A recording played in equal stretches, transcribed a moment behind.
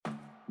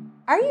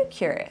Are you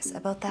curious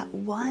about that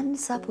one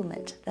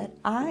supplement that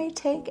I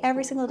take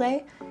every single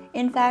day?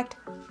 In fact,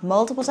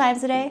 multiple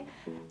times a day?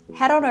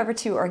 Head on over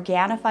to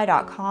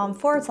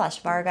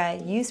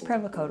Organifi.com/Varga. Use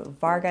promo code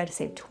Varga to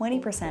save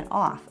 20%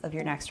 off of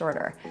your next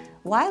order.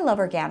 Why I love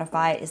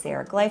Organifi is they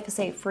are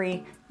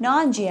glyphosate-free,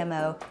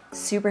 non-GMO,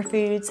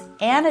 superfoods,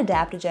 and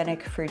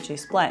adaptogenic fruit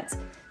juice blends.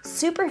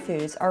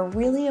 Superfoods are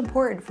really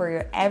important for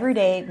your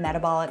everyday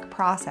metabolic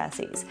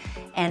processes,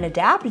 and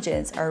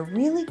adaptogens are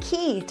really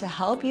key to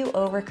help you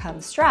overcome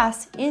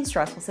stress in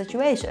stressful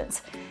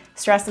situations.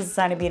 Stress is a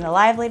sign of being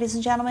alive, ladies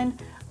and gentlemen.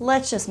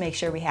 Let's just make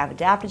sure we have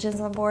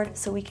adaptogens on board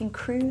so we can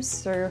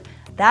cruise through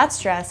that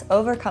stress,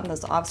 overcome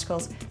those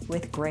obstacles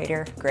with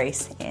greater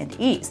grace and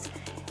ease.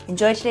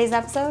 Enjoy today's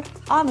episode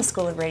on the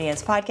School of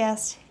Radiance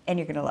podcast, and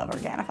you're going to love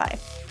Organifi.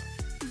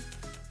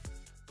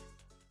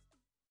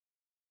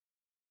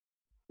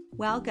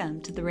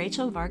 Welcome to the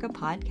Rachel Varga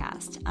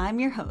podcast. I'm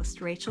your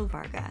host, Rachel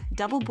Varga,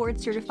 double board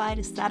certified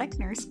aesthetic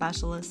nurse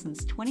specialist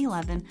since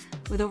 2011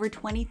 with over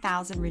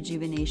 20,000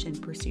 rejuvenation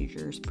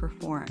procedures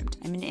performed.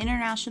 I'm an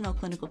international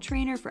clinical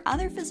trainer for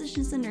other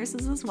physicians and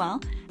nurses as well,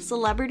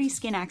 celebrity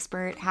skin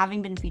expert,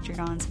 having been featured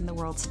on some of the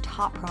world's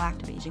top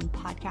proactive aging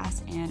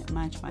podcasts, and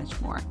much, much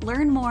more.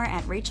 Learn more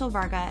at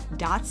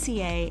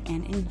rachelvarga.ca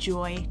and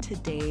enjoy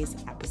today's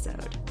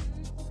episode.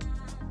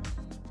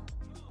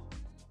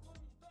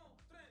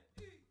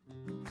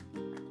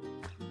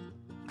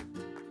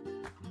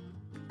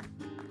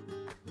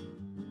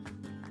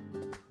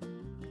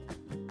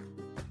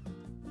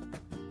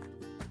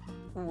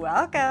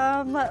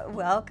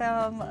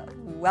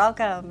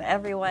 Welcome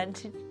everyone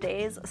to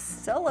today's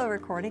solo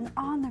recording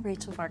on the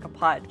Rachel Varga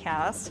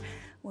podcast,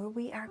 where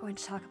we are going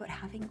to talk about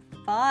having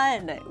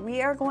fun.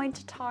 We are going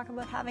to talk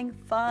about having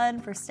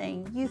fun, for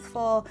staying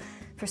youthful,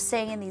 for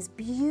staying in these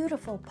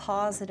beautiful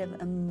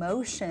positive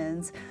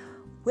emotions,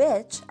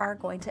 which are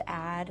going to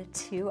add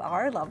to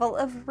our level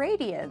of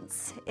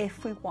radiance.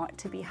 If we want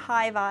to be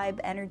high vibe,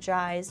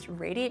 energized,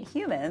 radiant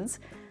humans,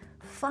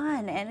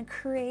 fun and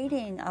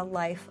creating a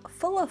life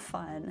full of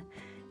fun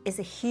is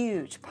a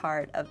huge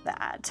part of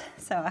that.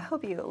 So I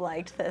hope you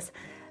liked this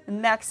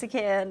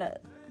Mexican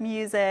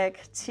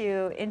music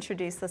to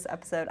introduce this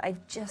episode. I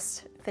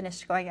just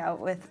finished going out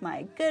with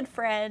my good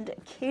friend,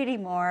 Katie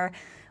Moore.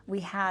 We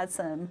had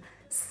some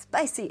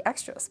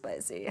extra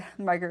spicy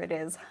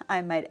margaritas,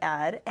 I might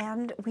add,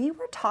 and we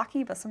were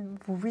talking about some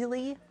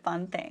really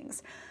fun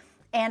things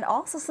and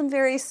also some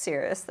very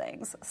serious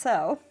things.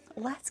 So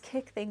let's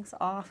kick things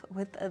off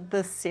with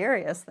the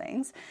serious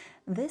things.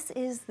 This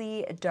is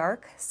the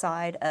dark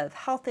side of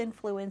health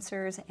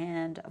influencers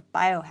and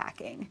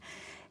biohacking.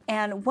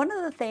 And one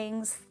of the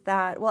things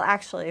that,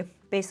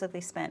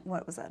 basically spent,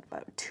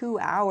 about 2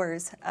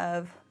 hours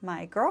of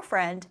my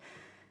girlfriend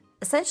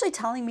essentially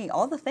telling me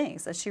all the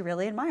things that she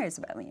really admires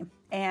about me.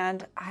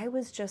 And I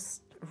was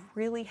just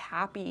really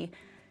happy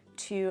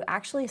to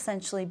actually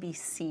essentially be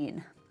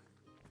seen.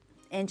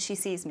 And she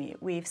sees me.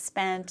 We've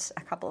spent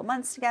a couple of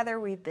months together.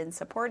 We've been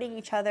supporting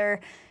each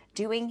other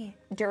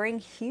during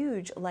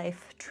huge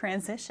life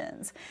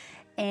transitions.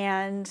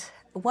 And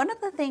one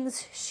of the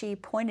things she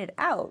pointed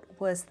out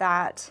was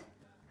that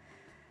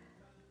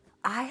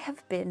I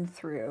have been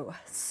through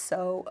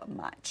so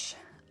much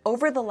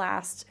over the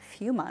last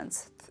few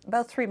months,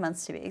 about 3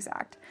 months to be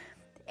exact.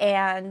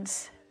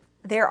 And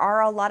there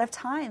are a lot of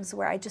times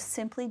where I just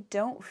simply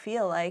don't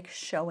feel like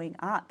showing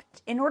up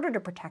in order to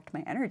protect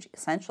my energy,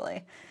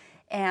 essentially.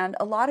 And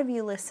a lot of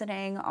you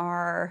listening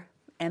are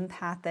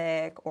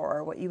empathic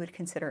or what you would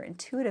consider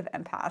intuitive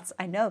empaths.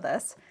 I know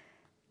this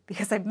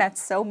because I've met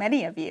so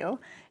many of you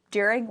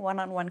during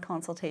one-on-one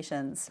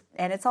consultations.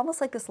 And it's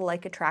almost like this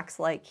like attracts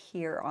like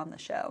here on the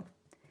show.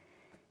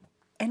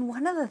 And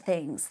one of the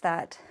things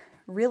that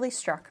really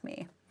struck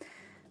me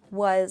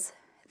was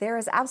there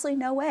is absolutely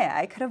no way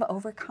I could have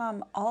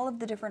overcome all of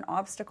the different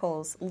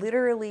obstacles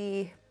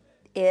literally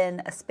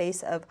in a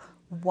space of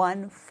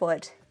 1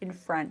 foot in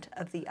front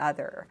of the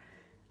other.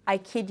 I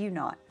kid you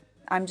not.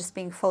 I'm just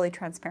being fully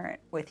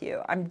transparent with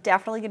you. I'm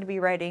definitely going to be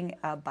writing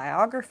a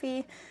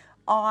biography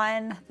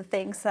on the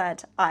things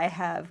that I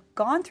have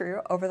gone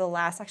through over the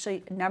last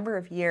number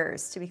of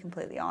years, to be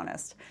completely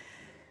honest,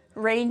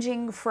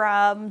 ranging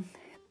from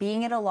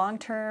being in a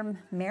long-term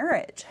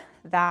marriage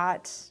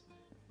that,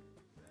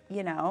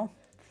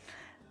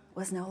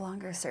 was no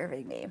longer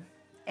serving me.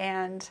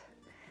 And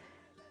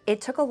it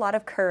took a lot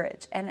of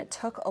courage, and it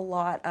took a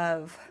lot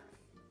of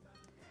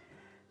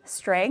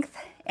strength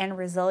and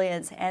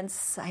resilience and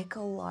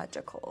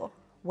psychological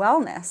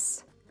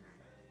wellness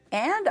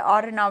and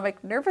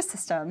autonomic nervous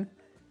system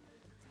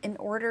in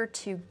order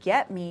to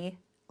get me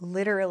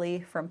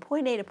literally from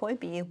point A to point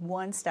B,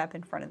 one step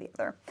in front of the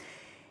other.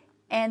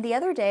 And the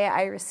other day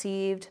I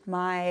received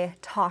my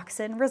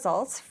toxin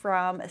results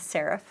from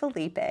Sarah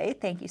Felipe.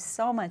 Thank you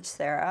so much,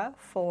 Sarah,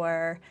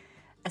 for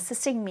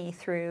assisting me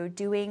through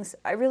doing,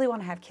 I really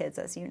want to have kids,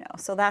 as you know.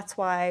 So that's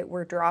why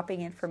we're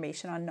dropping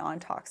information on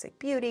non-toxic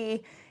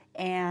beauty,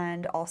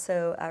 and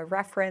also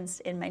referenced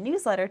in my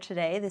newsletter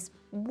today, this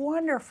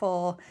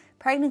wonderful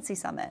pregnancy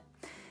summit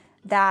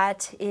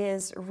that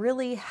is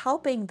really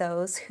helping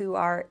those who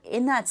are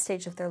in that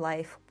stage of their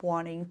life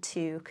wanting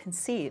to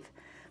conceive.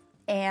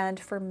 And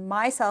for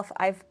myself,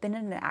 I've been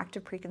in an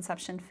active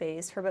preconception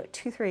phase for about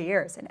 2-3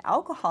 years, and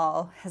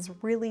alcohol has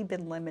really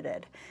been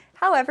limited.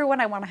 However,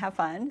 when I want to have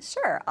fun,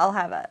 sure, I'll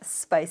have a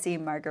spicy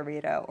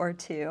margarita or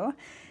two.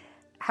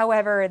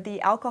 However,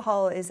 the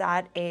alcohol is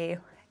at a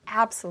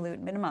absolute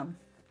minimum.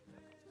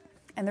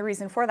 And the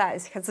reason for that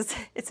is because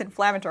it's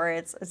inflammatory.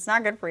 It's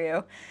not good for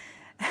you.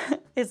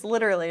 It's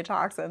literally a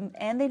toxin,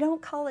 and they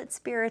don't call it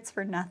spirits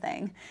for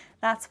nothing.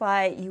 That's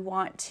why you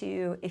want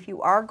to, if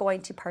you are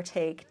going to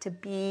partake, to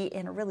be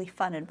in a really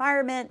fun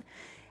environment.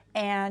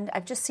 And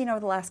I've just seen over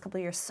the last couple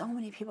of years so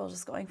many people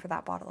just going for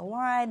that bottle of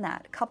wine,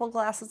 that couple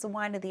glasses of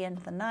wine at the end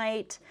of the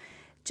night,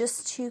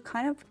 just to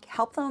kind of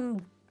help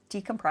them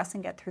decompress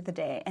and get through the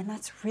day. And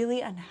that's really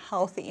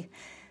unhealthy.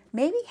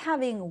 Maybe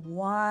having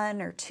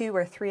 1 or 2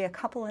 or 3, a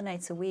couple of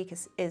nights a week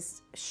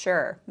is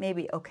sure,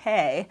 maybe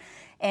okay.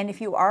 And if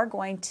you are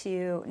going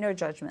to, no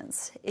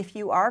judgments, if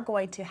you are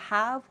going to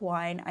have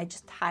wine, I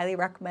just highly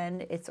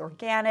recommend it's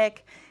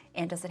organic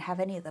and doesn't have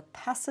any of the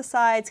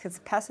pesticides, because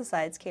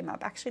pesticides came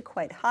up actually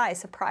quite high,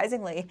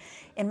 surprisingly,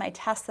 in my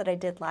test that I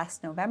did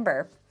last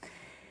November.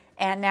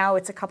 And now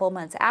it's a couple of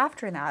months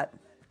after that.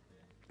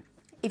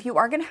 If you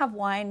are going to have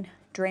wine,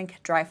 drink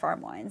dry farm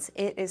wines.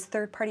 It is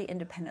third-party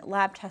independent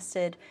lab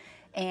tested,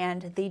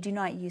 and they do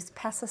not use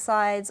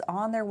pesticides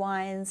on their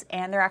wines,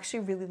 and they're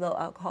actually really low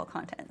alcohol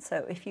content.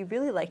 So if you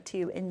really like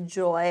to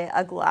enjoy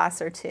a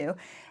glass or two,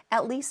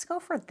 at least go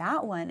for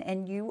that one,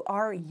 and you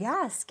are,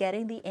 yes,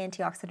 getting the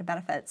antioxidant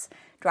benefits.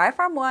 Dry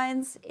farm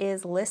wines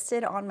is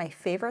listed on my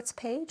favorites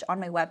page on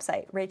my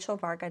website,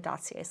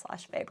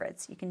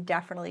 rachelvarga.ca/favorites. You can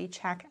definitely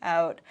check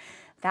out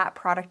that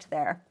product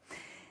there.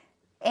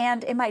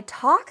 And in my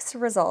tox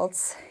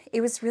results,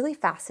 it was really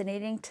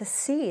fascinating to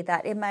see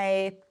that in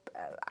my,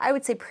 I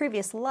would say,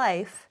 previous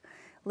life,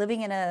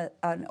 living in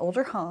an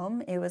older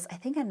home, it was, I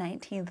think, a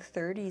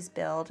 1930s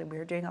build, and we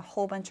were doing a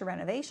whole bunch of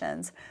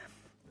renovations.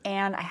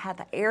 And I had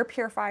the air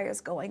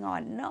purifiers going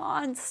on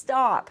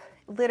nonstop,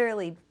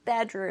 literally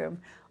bedroom,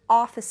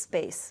 office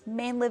space,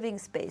 main living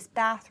space,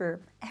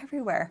 bathroom,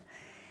 everywhere.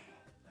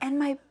 And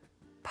my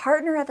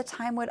partner at the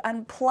time would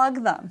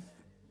unplug them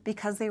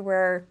because they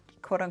were,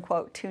 quote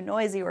unquote, too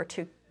noisy or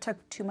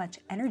took too much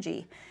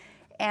energy.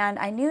 And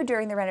I knew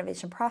during the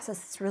renovation process,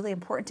 it's really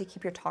important to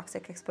keep your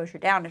toxic exposure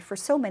down. And for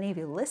so many of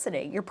you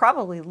listening, you're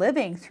probably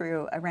living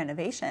through a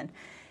renovation.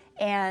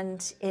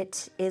 And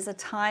it is a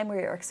time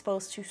where you're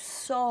exposed to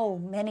so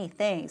many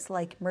things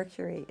like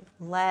mercury,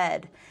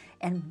 lead,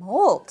 and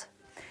mold.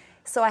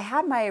 So I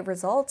had my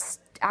results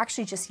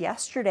actually just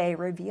yesterday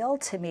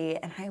revealed to me,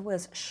 and I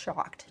was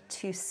shocked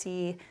to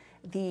see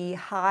the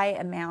high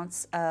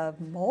amounts of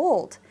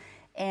mold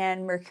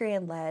and mercury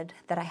and lead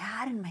that I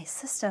had in my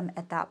system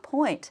at that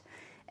point.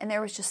 And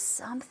there was just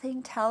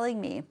something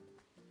telling me,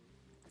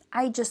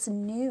 I just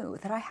knew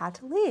that I had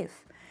to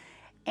leave.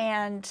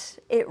 And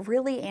it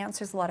really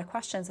answers a lot of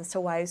questions as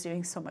to why I was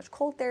doing so much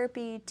cold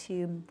therapy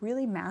to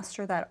really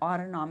master that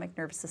autonomic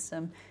nervous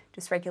system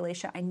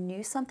dysregulation. I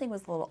knew something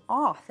was a little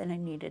off and I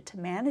needed to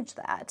manage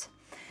that.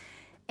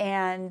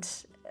 And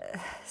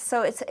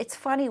so it's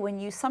funny when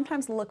you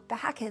sometimes look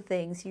back at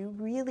things,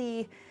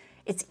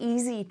 it's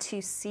easy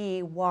to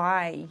see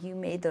why you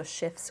made those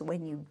shifts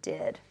when you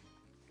did.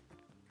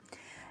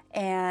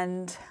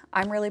 And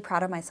I'm really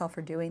proud of myself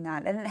for doing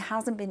that. And it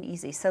hasn't been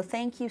easy. So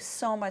thank you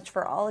so much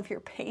for all of your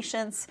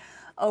patience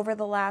over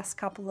the last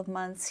couple of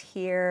months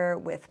here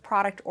with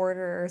product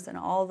orders and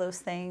all those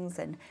things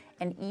and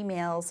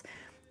emails.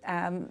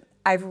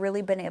 I've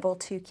really been able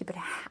to keep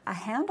a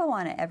handle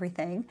on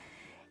everything.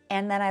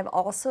 And then I've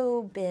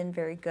also been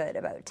very good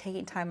about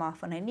taking time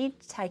off when I need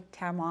to take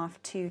time off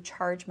to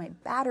charge my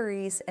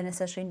batteries and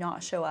essentially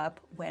not show up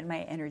when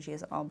my energy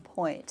is on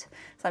point.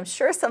 So I'm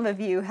sure some of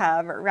you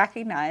have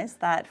recognized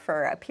that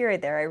for a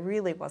period there, I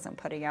really wasn't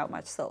putting out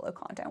much solo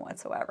content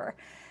whatsoever.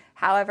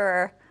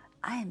 However,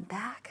 I am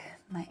back.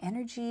 My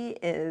energy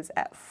is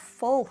at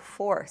full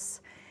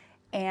force.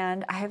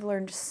 And I have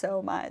learned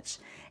so much.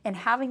 And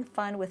having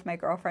fun with my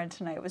girlfriend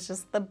tonight was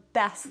just the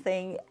best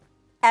thing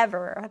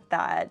ever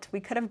that we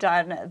could have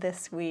done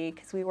this week,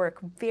 because we work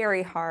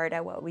very hard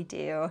at what we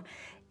do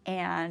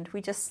and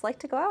we just like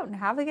to go out and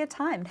have a good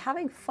time. And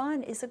having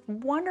fun is a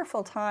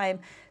wonderful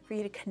time for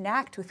you to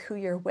connect with who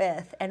you're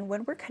with. And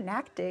when we're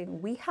connecting,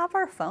 we have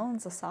our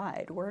phones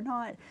aside. We're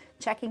not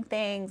checking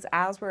things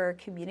as we're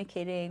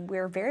communicating.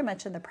 We're very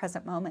much in the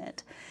present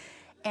moment.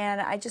 And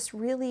I just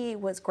really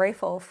was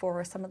grateful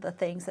for some of the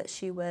things that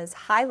she was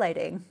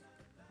highlighting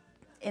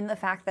in the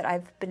fact that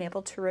I've been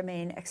able to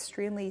remain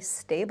extremely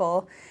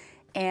stable.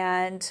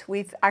 And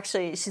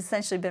she's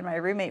essentially been my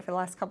roommate for the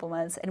last couple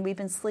months, and we've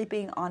been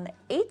sleeping on the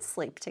 8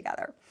 sleep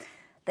together.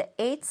 The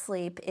 8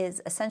 sleep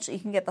is essentially,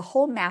 you can get the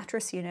whole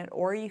mattress unit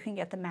or you can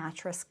get the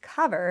mattress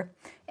cover.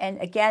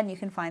 And again, you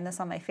can find this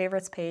on my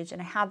favorites page,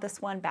 and I have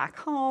this one back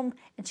home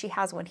and she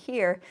has one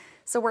here.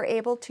 So we're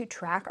able to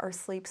track our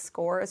sleep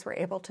scores. We're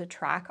able to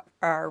track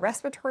our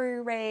respiratory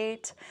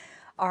rate,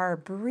 our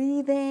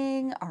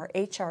breathing, our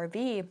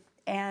HRV.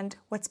 And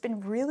what's been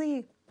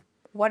really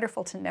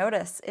wonderful to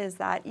notice is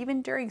that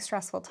even during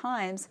stressful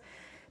times,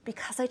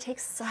 because I take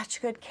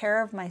such good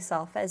care of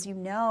myself, as you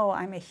know,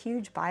 I'm a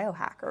huge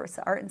biohacker. It's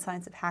the art and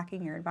science of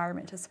hacking your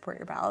environment to support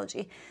your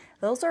biology.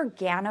 Those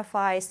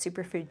Organifi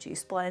superfood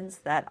juice blends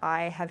that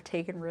I have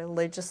taken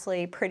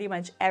religiously pretty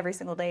much every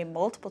single day,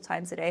 multiple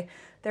times a day,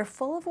 they're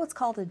full of what's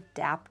called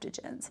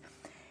adaptogens.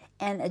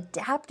 And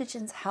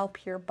adaptogens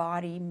helps your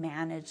body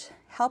manage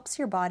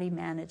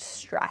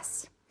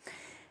stress.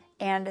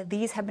 And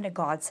these have been a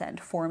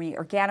godsend for me.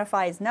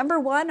 Organifi is number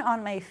one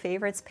on my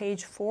favorites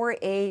page for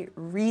a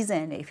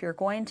reason. If you're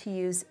going to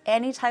use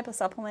any type of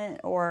supplement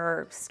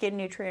or skin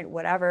nutrient,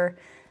 whatever,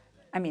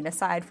 I mean,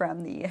 aside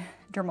from the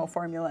dermal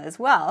formula as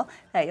well,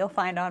 that you'll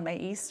find on my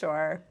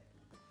e-store,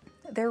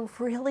 they're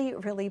really,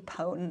 really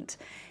potent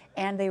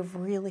and they've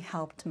really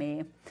helped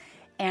me.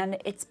 And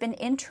it's been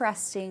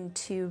interesting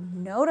to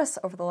notice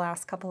over the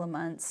last couple of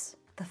months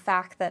the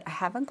fact that I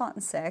haven't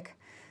gotten sick.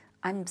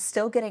 I'm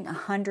still getting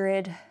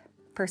 100%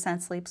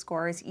 sleep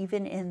scores,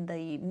 even in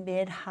the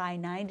mid-high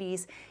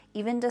 90s,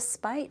 even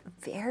despite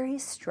very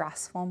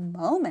stressful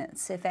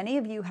moments. If any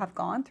of you have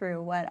gone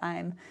through what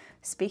I'm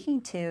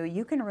speaking to,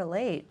 you can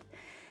relate.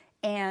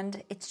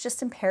 And it's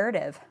just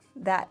imperative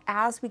that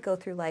as we go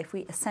through life,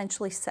 we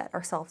essentially set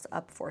ourselves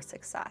up for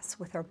success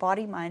with our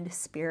body, mind,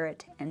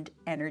 spirit, and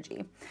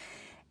energy.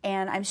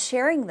 And I'm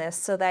sharing this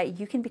so that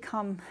you can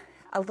become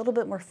a little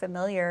bit more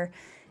familiar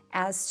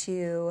as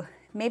to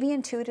maybe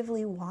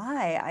intuitively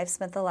why I've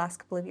spent the last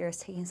couple of years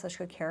taking such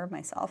good care of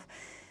myself.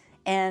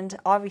 And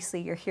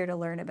obviously you're here to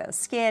learn about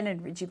skin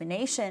and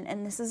rejuvenation,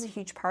 and this is a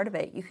huge part of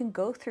it. You can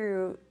go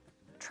through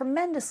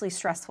tremendously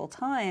stressful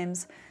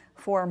times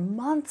for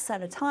months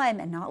at a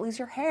time and not lose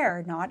your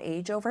hair, not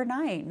age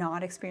overnight,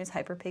 not experience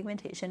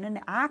hyperpigmentation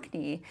and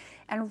acne,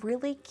 and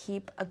really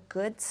keep a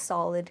good,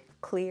 solid,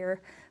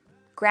 clear,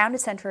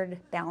 grounded, centered,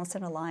 balanced,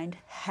 and aligned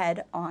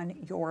head on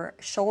your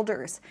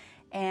shoulders.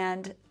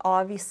 And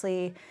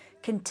obviously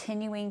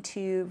continuing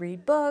to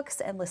read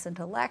books and listen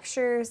to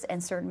lectures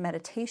and certain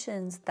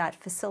meditations that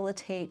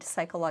facilitate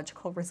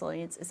psychological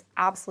resilience is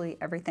absolutely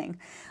everything.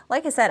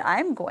 Like I said,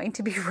 I'm going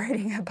to be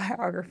writing a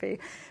biography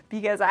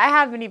because I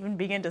haven't even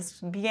began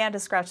to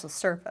scratch the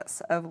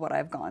surface of what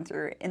I've gone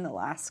through in the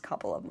last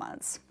couple of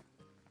months.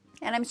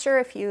 And I'm sure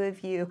a few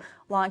of you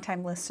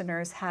longtime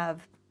listeners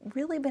have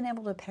really been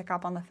able to pick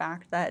up on the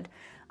fact that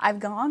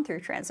I've gone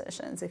through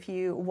transitions. If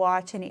you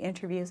watch any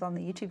interviews on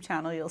the YouTube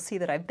channel, you'll see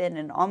that I've been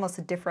in almost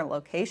a different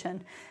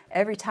location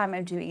every time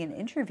I'm doing an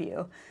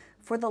interview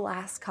for the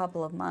last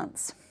couple of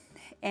months.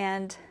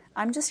 And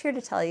I'm just here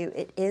to tell you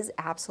it is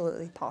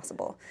absolutely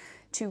possible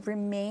to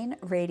remain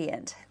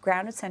radiant,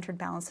 grounded, centered,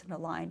 balanced, and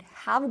aligned,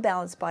 have a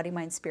balanced body,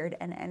 mind, spirit,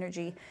 and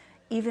energy,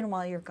 even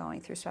while you're going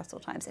through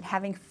stressful times, and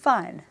having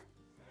fun,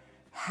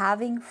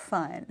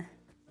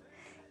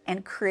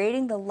 and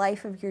creating the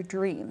life of your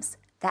dreams.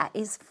 That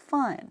is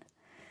fun.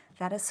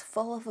 That is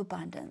full of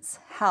abundance,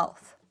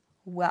 health,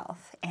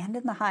 wealth, and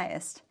in the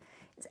highest,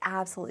 is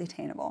absolutely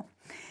attainable.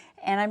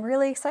 And I'm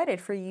really excited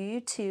for you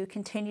to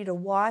continue to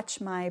watch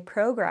my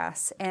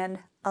progress and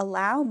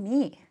allow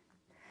me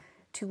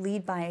to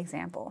lead by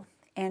example.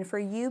 And for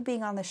you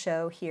being on the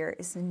show here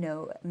is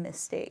no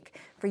mistake.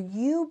 For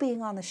you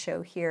being on the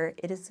show here,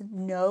 it is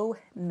no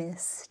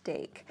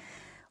mistake.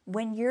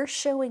 When you're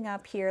showing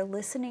up here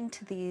listening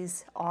to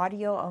these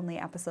audio-only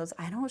episodes,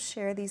 I don't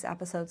share these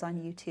episodes on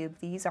YouTube.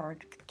 These are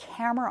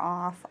camera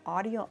off,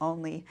 audio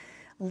only,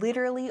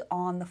 literally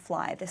on the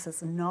fly. This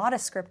is not a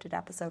scripted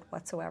episode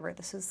whatsoever.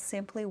 This is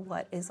simply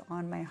what is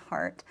on my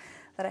heart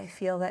that I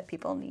feel that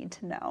people need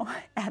to know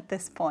at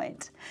this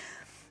point.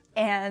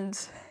 And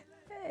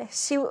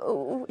she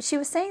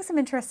was saying some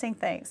interesting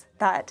things,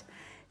 that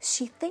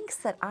she thinks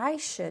that I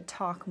should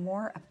talk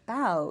more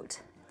about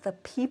the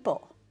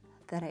people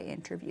that I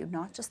interview,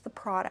 not just the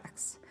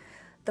products.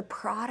 The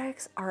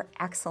products are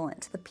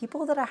excellent. The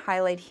people that I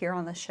highlight here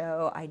on the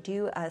show, I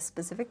do a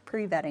specific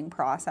pre-vetting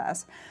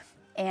process.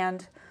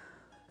 And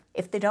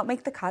if they don't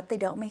make the cut, they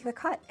don't make the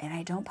cut. And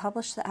I don't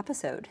publish the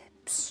episode.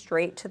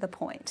 Straight to the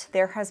point.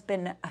 There has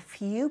been a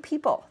few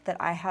people that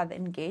I have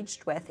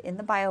engaged with in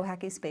the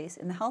biohacking space,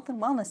 in the health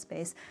and wellness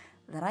space,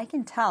 that I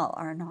can tell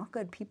are not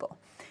good people.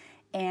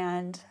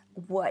 And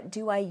what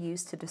do I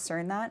use to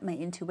discern that? My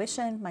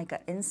intuition, my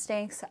gut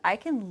instincts. I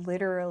can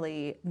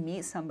literally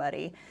meet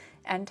somebody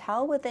and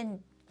tell within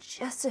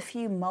just a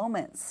few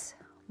moments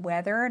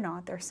whether or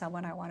not they're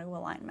someone I want to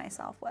align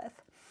myself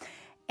with.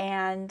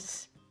 And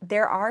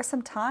there are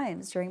some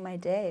times during my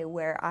day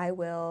where I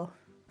will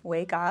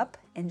wake up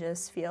and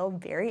just feel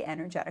very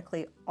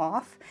energetically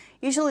off.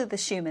 Usually the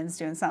Schumann's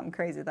doing something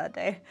crazy that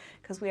day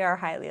because we are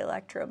highly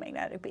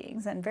electromagnetic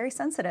beings and very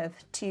sensitive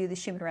to the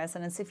Schumann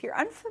resonance. If you're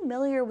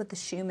unfamiliar with the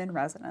Schumann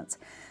resonance,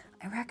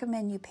 I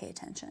recommend you pay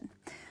attention.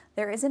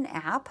 There is an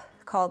app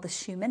called the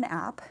Schumann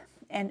app,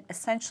 and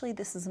essentially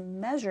this is a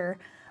measure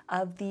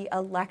of the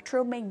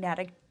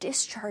electromagnetic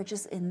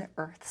discharges in the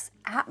Earth's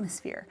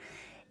atmosphere.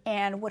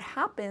 And what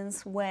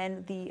happens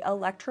when the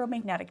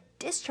electromagnetic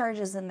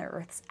discharges in the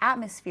Earth's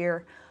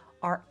atmosphere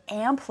are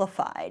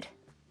amplified,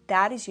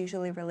 that is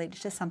usually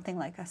related to something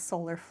like a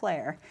solar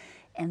flare.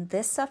 And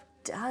this stuff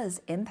does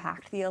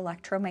impact the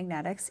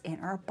electromagnetics in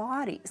our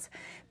bodies,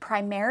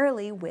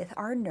 primarily with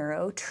our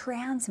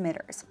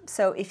neurotransmitters.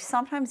 So if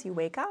sometimes you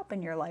wake up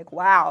and you're like,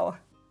 wow,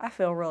 I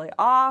feel really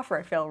off, or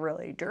I feel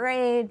really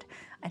drained,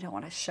 I don't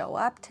want to show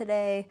up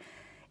today,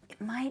 it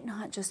might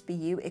not just be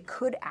you. It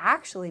could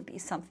actually be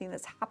something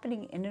that's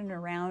happening in and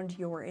around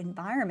your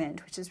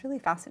environment, which is really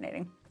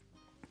fascinating.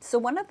 So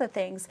one of the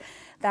things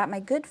that my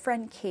good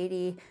friend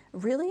Katie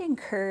really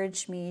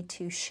encouraged me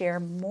to share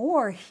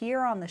more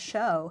here on the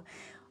show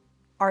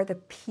are the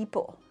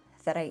people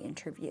that I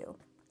interview,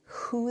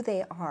 who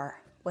they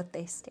are, what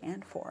they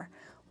stand for,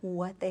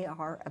 what they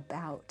are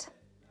about.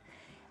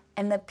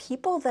 And the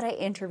people that I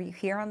interview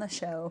here on the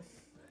show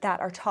that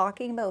are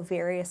talking about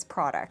various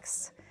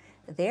products,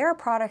 they are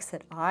products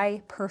that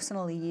I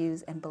personally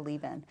use and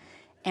believe in,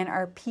 and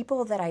are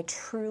people that I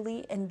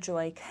truly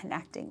enjoy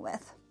connecting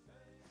with.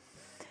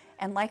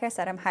 And like I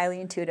said, I'm highly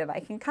intuitive.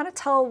 I can kind of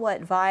tell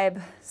what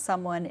vibe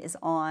someone is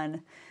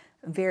on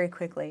very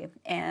quickly.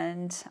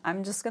 And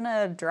I'm just going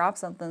to drop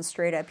something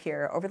straight up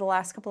here. Over the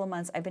last couple of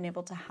months, I've been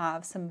able to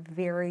have some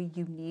very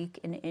unique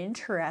and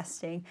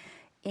interesting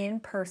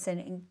in-person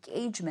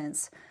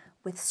engagements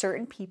with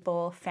certain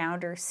people,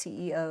 founders,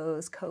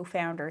 CEOs,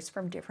 co-founders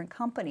from different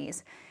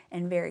companies.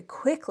 And very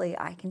quickly,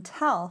 I can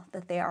tell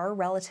that they are a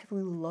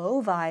relatively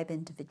low vibe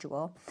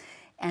individual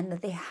and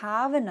that they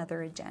have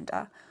another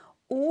agenda,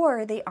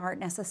 or they aren't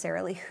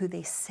necessarily who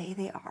they say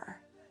they are.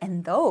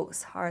 And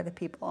those are the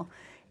people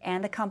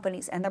and the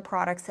companies and the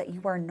products that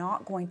you are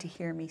not going to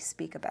hear me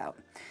speak about.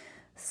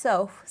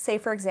 So, say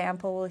for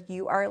example,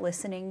 you are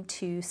listening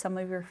to some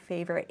of your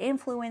favorite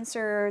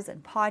influencers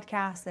and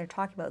podcasts. They're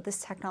talking about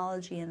this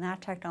technology and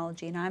that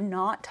technology, and I'm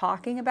not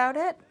talking about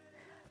it.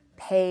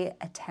 Pay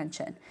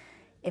attention.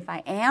 If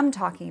I am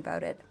talking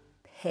about it,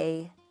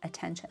 pay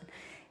attention.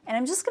 And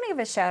I'm just going to give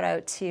a shout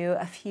out to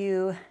a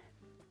few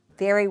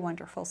very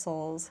wonderful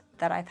souls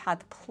that I've had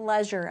the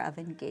pleasure of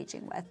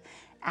engaging with,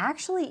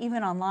 actually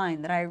even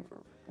online, that I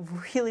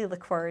really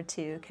look forward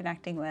to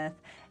connecting with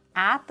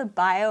at the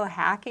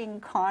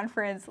Biohacking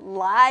Conference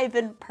live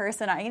in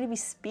person. I'm going to be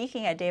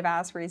speaking at Dave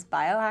Asprey's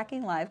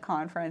Biohacking Live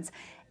Conference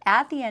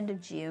at the end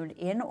of June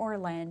in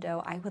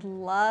Orlando. I would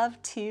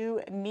love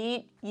to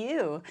meet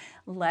you.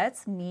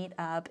 Let's meet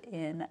up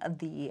in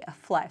the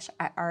flesh.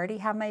 I already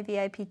have my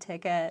VIP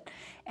ticket,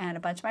 and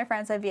a bunch of my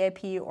friends have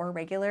VIP or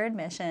regular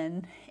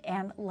admission,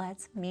 and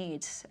let's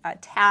meet.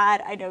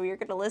 Tad, I know you're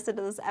going to listen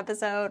to this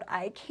episode.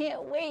 I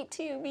can't wait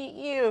to meet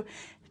you.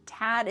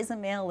 Tad is a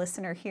male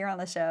listener here on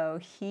the show.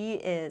 He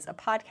is a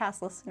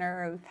podcast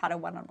listener. We've had a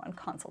one-on-one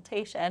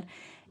consultation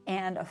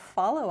and a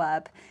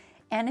follow-up.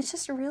 And it's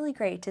just really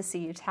great to see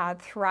you, Tad,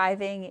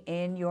 thriving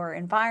in your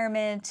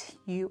environment.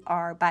 You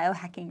are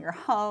biohacking your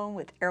home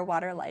with air,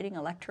 water, lighting,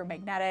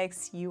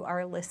 electromagnetics. You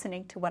are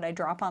listening to what I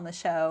drop on the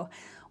show.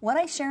 What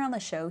I share on the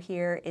show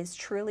here is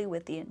truly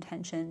with the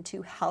intention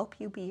to help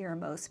you be your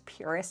most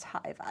purest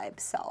high vibe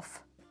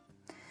self.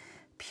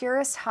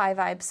 Purest high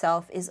vibe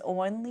self is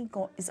only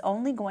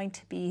going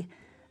to be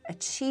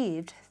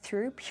achieved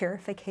through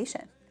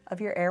purification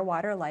of your air,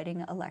 water,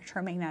 lighting,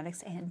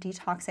 electromagnetics, and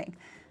detoxing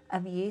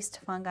of yeast,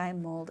 fungi,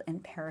 mold,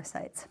 and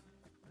parasites.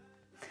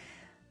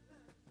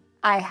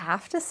 I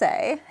have to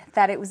say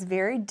that it was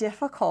very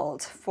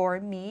difficult for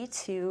me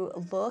to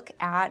look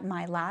at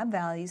my lab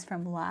values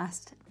from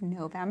last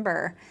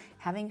November,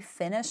 having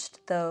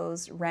finished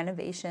those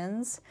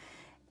renovations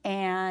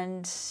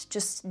and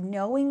just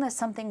knowing that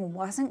something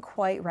wasn't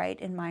quite right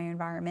in my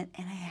environment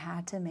and I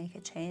had to make a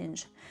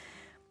change.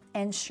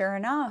 And sure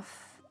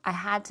enough, I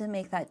had to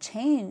make that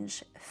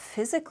change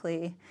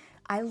physically.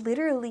 I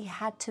literally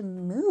had to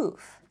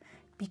move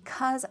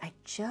because I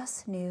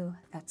just knew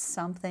that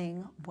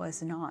something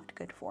was not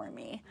good for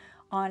me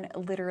on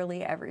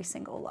literally every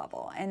single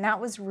level. And that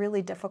was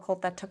really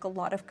difficult. That took a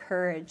lot of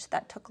courage.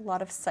 That took a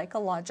lot of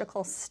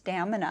psychological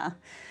stamina.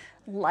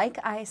 Like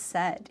I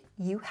said,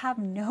 you have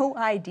no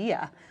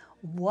idea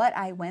what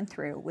I went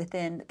through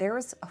there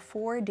was a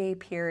 4-day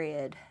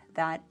period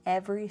that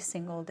every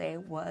single day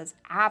was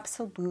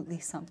absolutely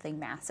something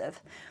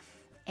massive.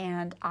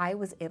 And I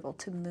was able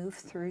to move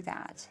through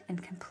that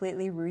and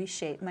completely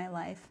reshape my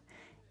life.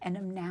 And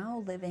am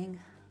now living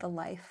the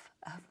life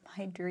of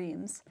my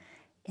dreams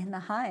in the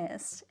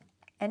highest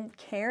and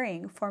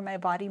caring for my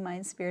body,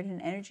 mind, spirit,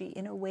 and energy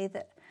in a way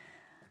that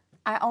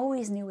I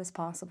always knew was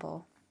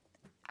possible.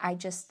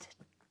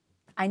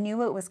 I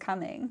knew it was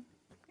coming,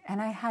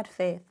 and I had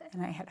faith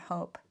and I had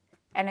hope,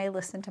 and I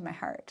listened to my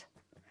heart.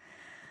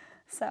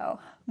 So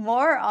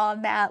more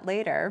on that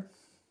later.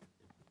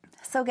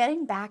 So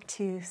getting back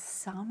to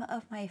some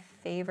of my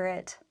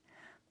favorite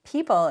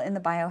people in the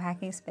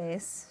biohacking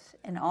space,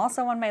 and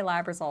also on my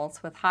lab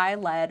results with high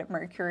lead,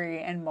 mercury,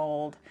 and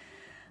mold.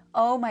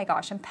 Oh my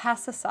gosh, and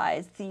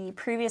pesticides. The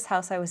previous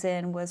house I was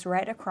in was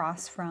right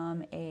across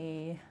from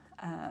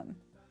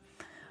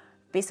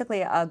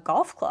basically a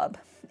golf club.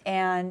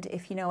 And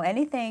if you know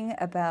anything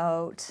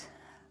about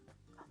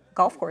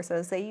golf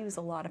courses, they use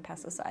a lot of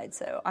pesticides.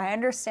 So I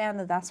understand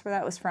that that's where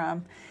that was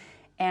from.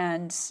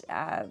 And,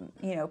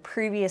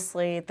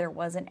 previously there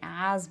wasn't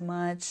as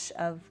much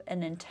of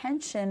an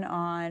intention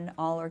on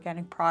all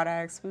organic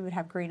products. We would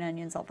have green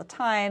onions all the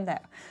time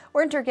that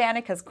weren't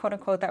organic because, quote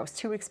unquote, that was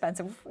too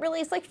expensive.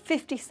 Really, it's like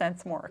 50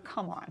 cents more.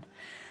 Come on.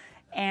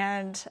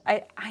 And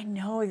I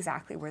know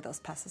exactly where those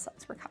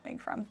pesticides were coming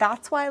from.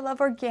 That's why I love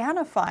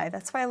Organifi.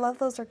 That's why I love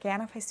those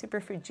Organifi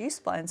Superfood Juice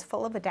Blends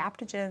full of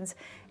adaptogens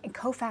and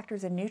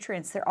cofactors and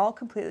nutrients. They're all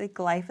completely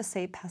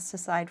glyphosate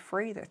pesticide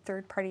free. They're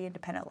third-party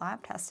independent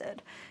lab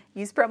tested.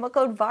 Use promo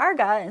code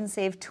Varga and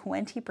save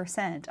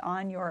 20%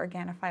 on your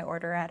Organifi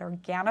order at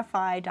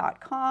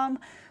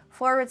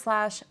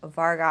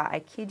Organifi.com/Varga. I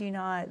kid you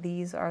not,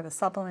 these are the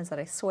supplements that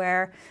I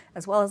swear,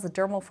 as well as the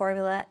dermal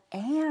formula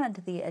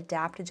and the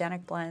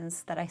adaptogenic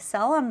blends that I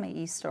sell on my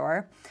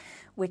e-store,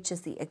 which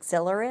is the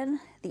Exhilarin,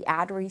 the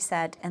Ad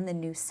Reset, and the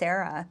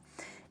Nucera,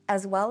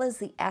 as well as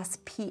the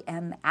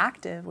SPM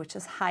Active, which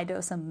is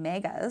high-dose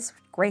omegas,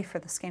 great for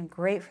the skin,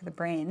 great for the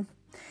brain,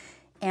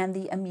 and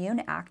the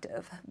Immune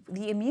Active.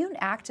 The Immune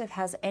Active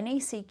has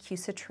NAC,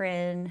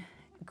 quercetin,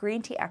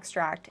 green tea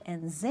extract,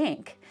 and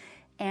zinc.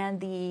 And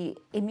the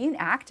Immune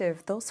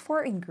Active, those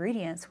 4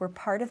 ingredients were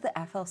part of the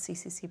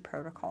FLCCC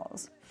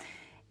protocols.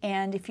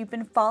 And if you've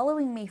been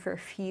following me for a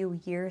few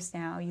years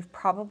now, you've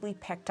probably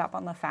picked up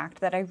on the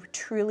fact that I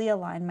truly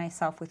aligned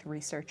myself with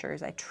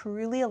researchers. I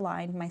truly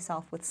aligned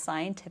myself with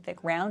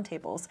scientific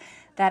roundtables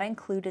that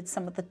included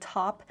some of the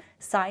top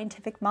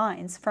scientific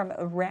minds from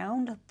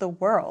around the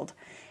world,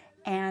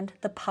 and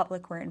the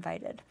public were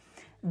invited.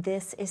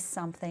 This is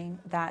something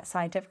that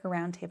scientific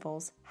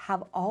roundtables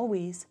have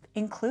always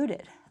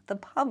included the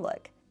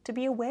public to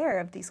be aware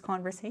of these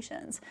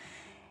conversations.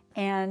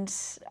 And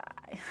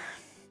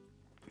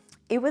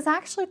it was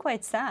actually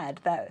quite sad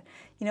that,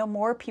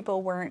 more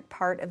people weren't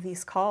part of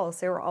these calls.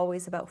 There were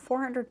always about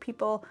 400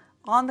 people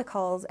on the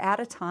calls at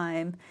a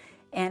time.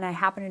 And I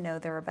happen to know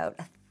there were about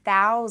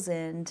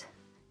 1,000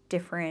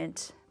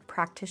 different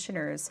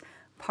practitioners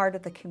part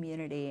of the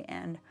community.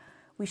 And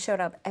we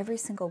showed up every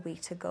single week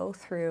to go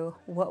through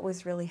what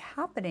was really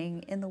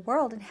happening in the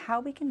world and how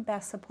we can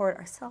best support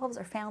ourselves,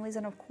 our families,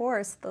 and of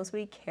course, those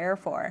we care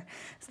for.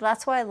 So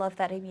that's why I love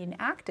that Immune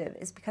Active,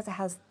 is because it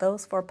has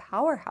those 4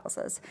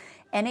 powerhouses: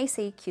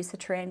 NAC,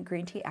 quercetin,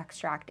 green tea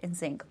extract, and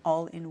zinc,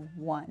 all in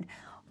one.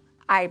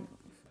 I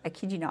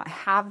kid you not,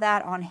 have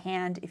that on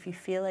hand if you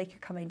feel like you're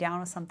coming down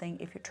with something,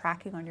 if you're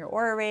tracking on your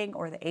Oura Ring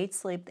or the 8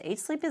 Sleep. The 8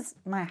 Sleep is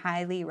my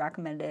highly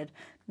recommended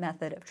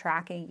method of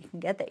tracking. You can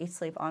get the 8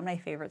 Sleep on my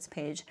favorites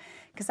page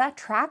because that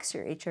tracks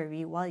your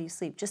HRV while you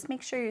sleep. Just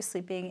make sure you're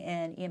sleeping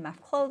in EMF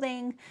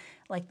clothing,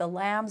 like the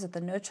lambs or the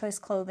No Choice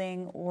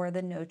clothing or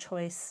the No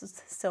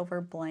Choice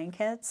silver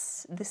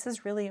blankets. This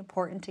is really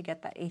important to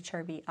get that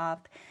HRV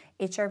up.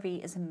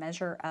 HRV is a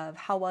measure of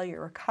how well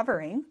you're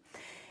recovering.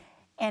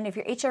 And if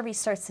your HRV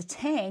starts to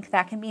tank,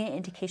 that can be an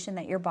indication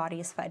that your body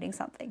is fighting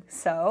something.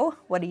 So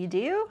what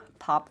do?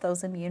 Pop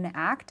those immune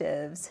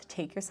actives,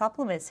 take your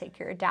supplements, take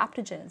your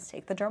adaptogens,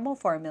 take the dermal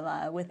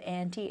formula with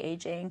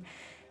anti-aging,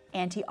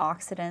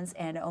 antioxidants,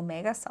 and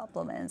omega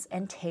supplements,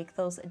 and take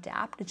those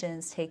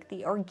adaptogens, take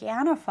the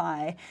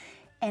Organifi.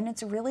 And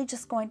it's really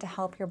just going to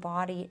help your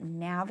body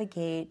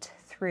navigate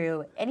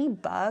through any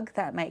bug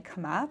that might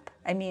come up.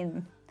 I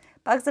mean,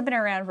 bugs have been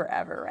around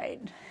forever,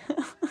 right?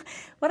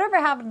 Whatever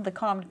happened to the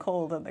common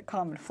cold and the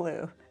common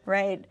flu,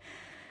 right?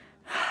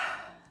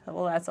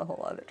 Well, that's a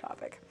whole other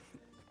topic.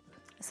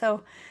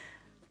 So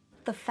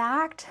the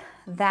fact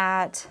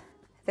that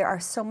there are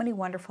so many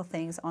wonderful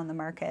things on the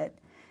market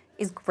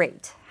is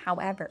great.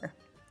 However,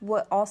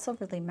 what also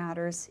really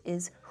matters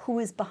is who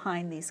is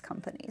behind these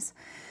companies.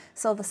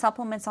 So the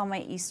supplements on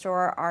my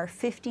e-store are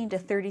 15 to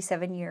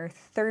 37-year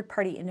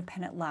third-party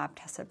independent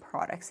lab-tested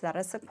products. That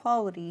is the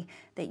quality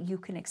that you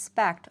can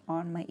expect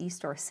on my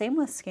e-store. Same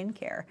with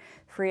skincare,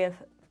 free of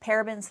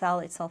parabens,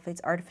 phthalates,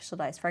 sulfates, artificial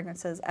dyes,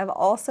 fragrances. I've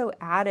also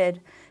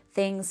added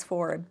things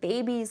for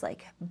babies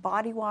like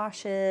body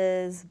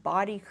washes,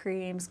 body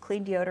creams,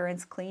 clean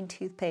deodorants, clean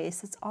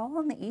toothpaste. It's all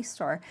on the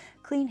e-store.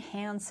 Clean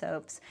hand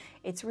soaps.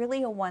 It's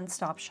really a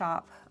one-stop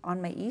shop on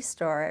my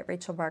e-store at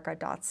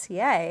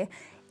rachelvarga.ca.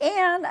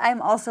 And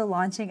I'm also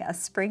launching a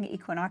Spring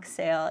Equinox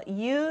sale.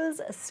 Use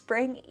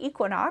Spring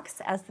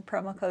Equinox as the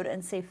promo code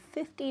and save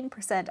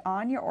 15%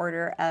 on your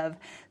order of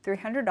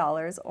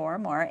 $300 or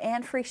more,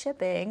 and free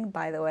shipping,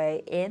 by the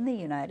way, in the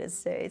United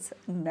States.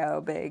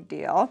 No big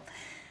deal.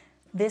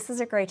 This is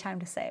a great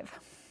time to save.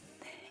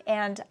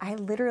 And I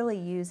literally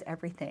use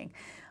everything.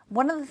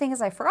 One of the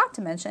things I forgot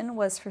to mention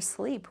was for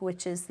sleep,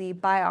 which is the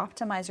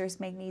Bioptimizer's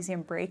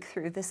Magnesium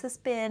Breakthrough. This has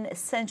been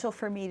essential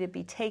for me to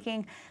be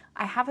taking.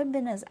 I haven't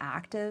been as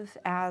active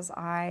as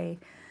I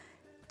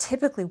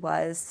typically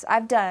was.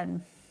 I've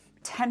done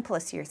 10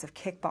 plus years of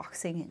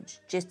kickboxing and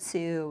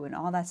jiu-jitsu and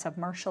all that stuff,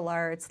 martial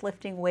arts,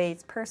 lifting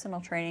weights,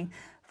 personal training.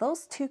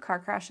 Those 2 car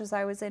crashes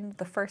I was in,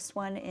 the first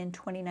one in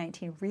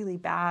 2019, really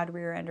bad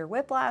rear ender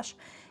whiplash,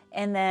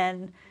 and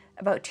then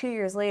about 2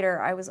 years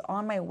later, I was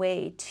on my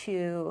way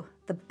to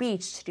the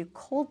beach to do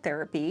cold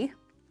therapy,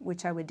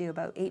 which I would do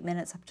about 8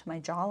 minutes up to my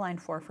jawline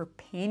for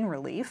pain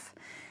relief.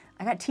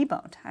 I got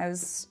T-boned. I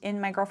was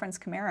in my girlfriend's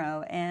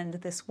Camaro, and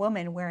this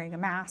woman wearing a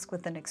mask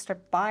with an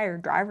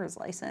expired driver's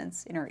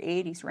license in her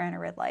 80s ran a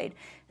red light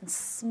and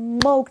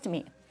smoked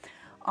me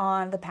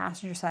on the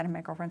passenger side of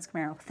my girlfriend's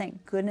Camaro.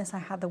 Thank goodness I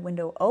had the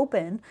window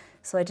open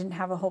so I didn't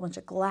have a whole bunch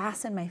of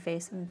glass in my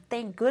face. And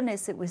thank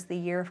goodness it was the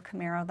year of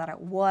Camaro that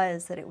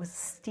it was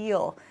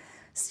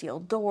steel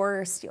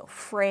door, steel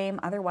frame.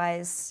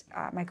 Otherwise,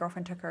 my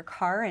girlfriend took her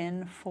car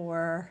in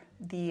for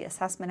the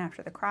assessment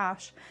after the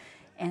crash.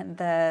 And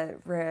the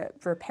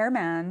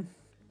repairman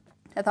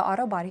at the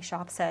auto body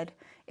shop said,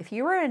 if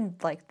you were in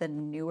like the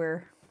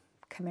newer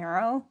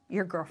Camaro,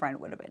 your girlfriend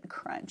would have been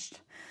crunched.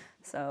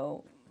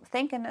 So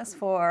thank goodness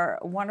for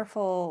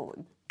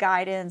wonderful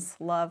guidance,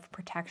 love,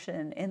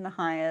 protection in the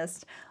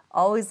highest,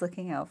 always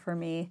looking out for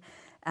me.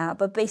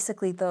 But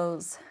basically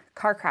those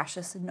car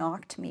crashes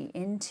knocked me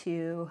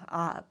into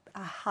a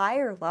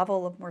higher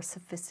level of more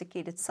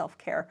sophisticated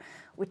self-care,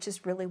 which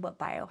is really what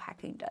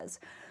biohacking does.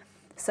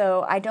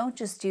 So I don't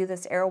just do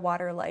this air,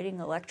 water, lighting,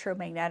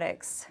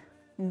 electromagnetics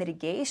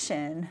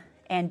mitigation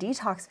and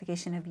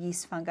detoxification of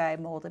yeast, fungi,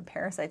 mold, and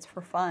parasites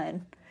for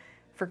fun,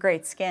 for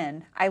great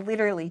skin. I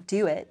literally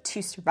do it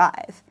to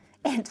survive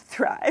and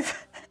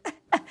thrive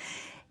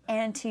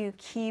and to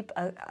keep,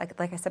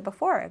 like I said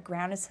before, a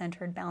grounded,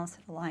 centered, balanced,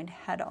 and aligned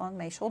head on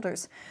my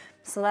shoulders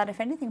so that if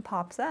anything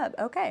pops up,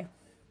 okay,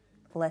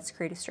 let's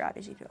create a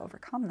strategy to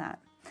overcome that.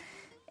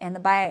 And the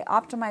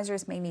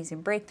Bioptimizer's Magnesium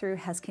Breakthrough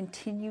has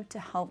continued to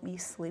help me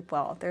sleep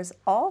well. There's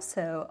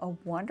also a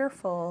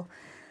wonderful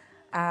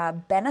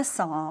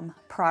Benasom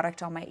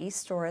product on my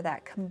e-store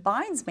that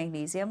combines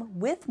magnesium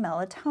with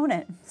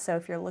melatonin. So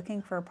if you're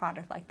looking for a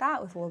product like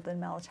that with a little bit of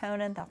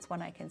melatonin, that's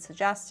one I can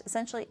suggest.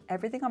 Essentially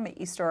everything on my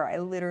e-store I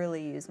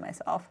literally use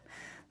myself.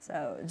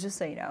 So just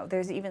so you know,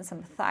 there's even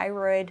some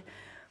thyroid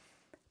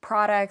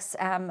products.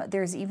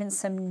 There's even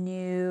some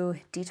new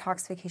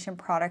detoxification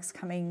products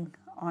coming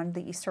on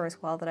the e-store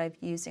as well that I've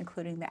used,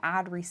 including the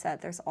Ad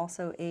Reset. There's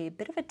also a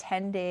bit of a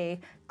 10-day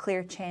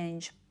clear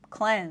change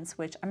cleanse,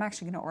 which I'm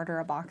actually going to order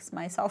a box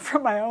myself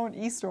from my own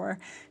e-store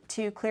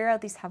to clear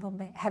out these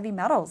heavy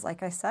metals.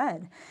 Like I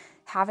said,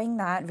 having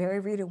that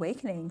very rude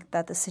awakening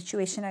that the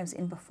situation I was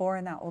in before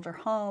in that older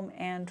home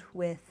and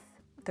with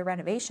the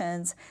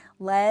renovations,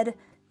 lead,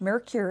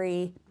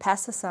 mercury,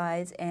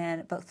 pesticides, and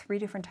about 3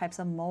 different types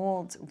of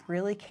molds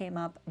really came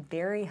up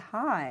very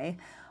high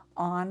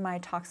on my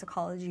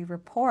toxicology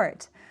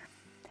report.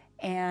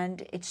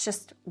 And it's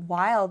just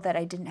wild that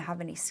I didn't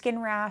have any skin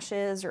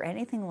rashes or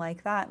anything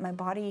like that. My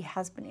body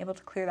has been able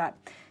to clear that.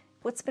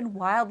 What's been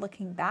wild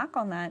looking back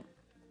on that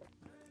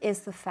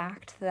is the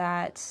fact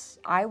that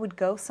I would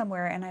go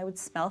somewhere and I would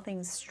smell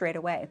things straight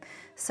away.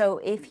 So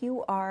if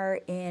you are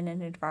in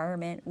an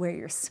environment where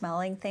you're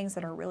smelling things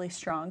that are really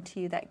strong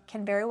to you, that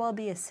can very well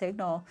be a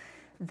signal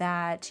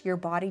that your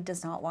body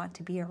does not want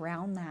to be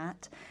around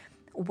that.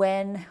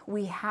 When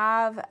we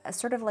have a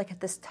sort of like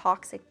this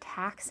toxic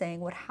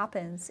taxing, what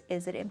happens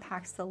is it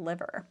impacts the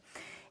liver.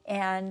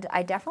 And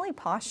I definitely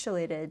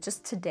postulated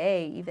just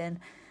today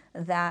even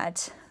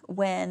that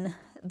when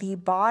the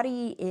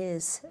body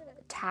is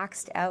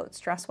taxed out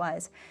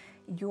stress-wise,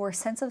 your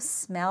sense of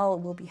smell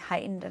will be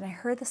heightened. And I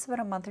heard this about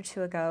a month or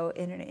two ago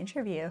in an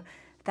interview,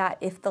 that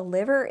if the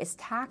liver is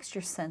taxed,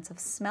 your sense of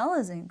smell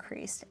is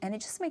increased. And it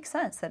just makes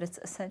sense that it's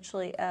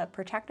essentially a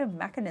protective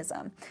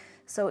mechanism.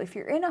 So if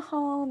you're in a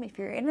home, if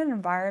you're in an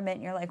environment,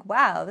 and you're like,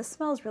 wow, this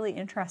smells really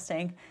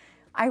interesting,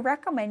 I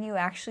recommend you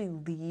actually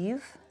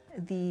leave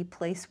the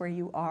place where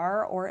you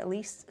are, or at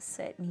least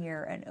sit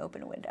near an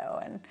open window.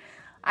 And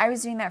I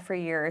was doing that for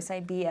years.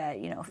 I'd be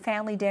at,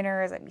 family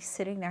dinners, I'd be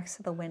sitting next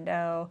to the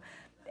window,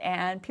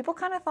 and people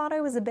kind of thought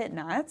I was a bit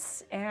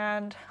nuts,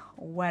 and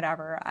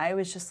whatever. I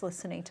was just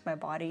listening to my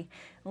body.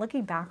 And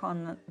looking back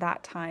on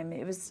that time,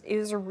 it was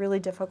a really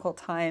difficult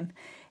time,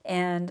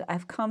 and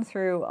I've come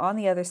through on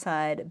the other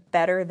side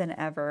better than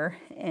ever.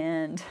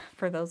 And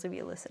for those of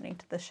you listening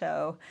to the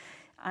show,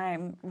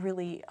 I'm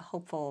really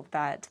hopeful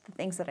that the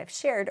things that I've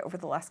shared over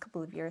the last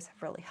couple of years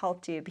have really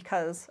helped you,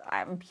 because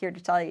I'm here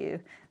to tell you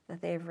that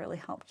they've really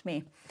helped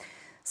me.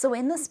 So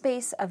in the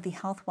space of the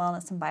health,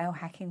 wellness, and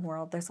biohacking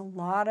world, there's a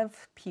lot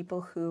of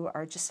people who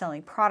are just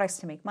selling products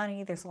to make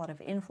money. There's a lot of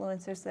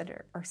influencers that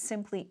are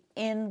simply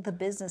in the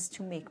business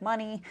to make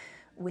money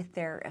with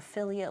their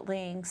affiliate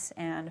links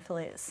and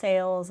affiliate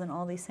sales and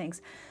all these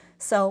things.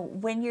 So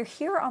when you're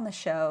here on the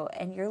show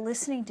and you're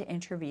listening to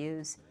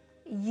interviews,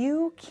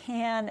 you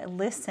can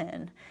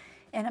listen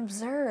and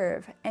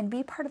observe and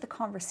be part of the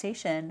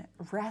conversation.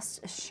 Rest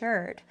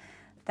assured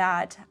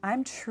that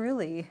I'm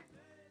truly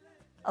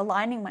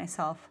aligning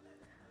myself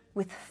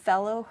with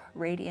fellow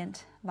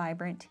radiant,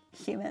 vibrant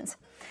humans.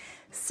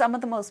 Some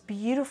of the most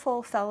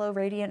beautiful fellow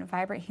radiant,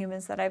 vibrant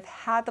humans that I've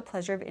had the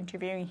pleasure of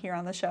interviewing here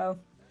on the show.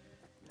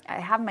 I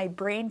have my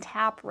brain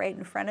tap right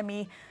in front of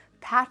me.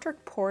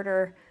 Patrick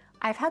Porter,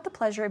 I've had the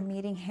pleasure of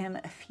meeting him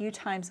a few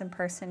times in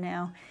person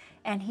now,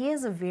 And he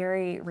is a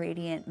very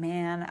radiant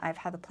man. I've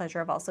had the pleasure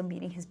of also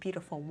meeting his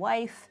beautiful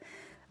wife.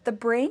 The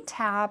Brain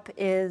Tap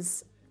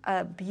is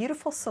a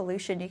beautiful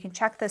solution. You can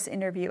check this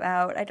interview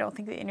out. I don't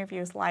think the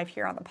interview is live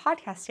here on the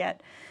podcast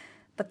yet,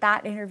 but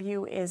that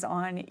interview is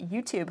on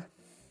YouTube.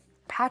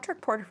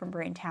 Patrick Porter from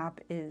Brain Tap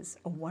is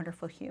a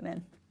wonderful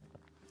human.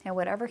 And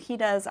whatever he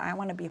does, I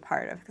want to be a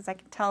part of, because I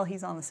can tell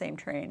he's on the same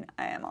train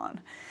I am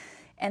on.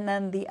 And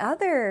then the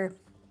other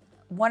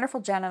wonderful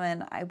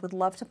gentleman I would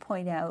love to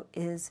point out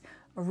is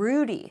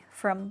Rudy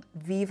from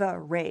Viva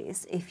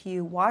Rays. If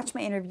you watch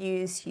my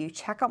interviews, you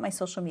check out my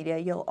social media,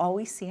 you'll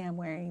always see I'm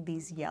wearing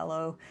these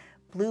yellow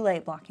blue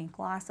light blocking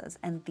glasses,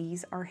 and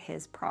these are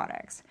his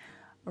products.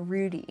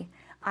 Rudy,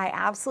 I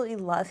absolutely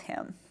love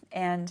him,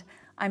 and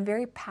I'm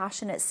very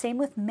passionate. Same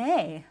with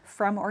May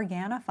from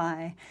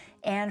Organifi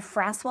and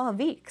Francois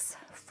Viques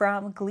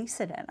from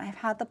Glycidin. I've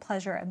had the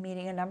pleasure of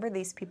meeting a number of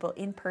these people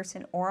in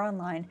person or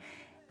online,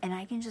 and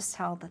I can just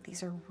tell that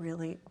these are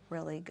really,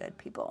 really good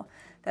people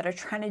that are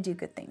trying to do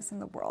good things in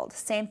the world.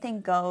 Same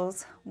thing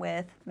goes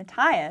with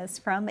Matthias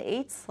from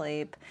 8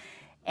 Sleep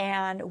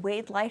and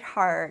Wade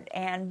Lightheart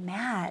and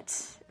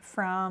Matt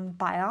from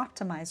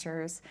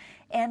Bioptimizers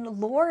and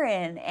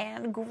Lauren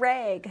and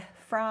Greg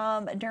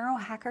from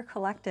Neurohacker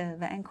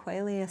Collective and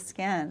Qualia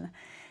Skin.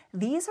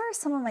 These are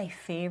some of my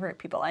favorite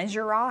people. And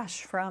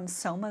Jirash from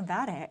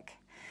Somavedic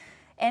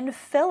and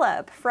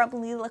Philip from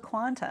Lila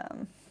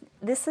Quantum.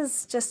 This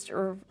is just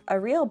a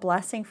real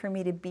blessing for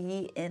me to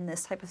be in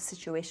this type of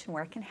situation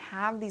where I can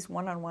have these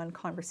one-on-one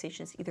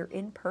conversations either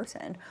in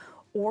person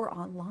or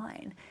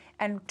online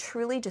and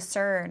truly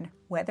discern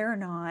whether or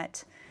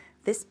not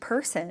this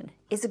person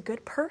is a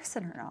good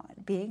person or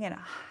not. Being a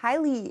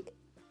highly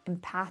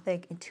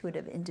empathic,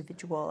 intuitive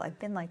individual, I've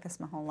been like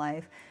this my whole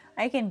life.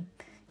 I can,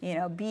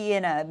 be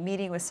in a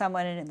meeting with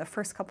someone and in the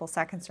first couple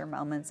seconds or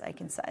moments, I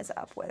can size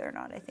up whether or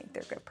not I think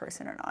they're a good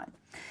person or not.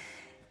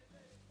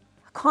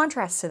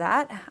 Contrast to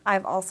that,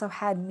 I've also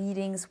had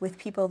meetings with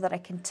people that I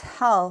can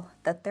tell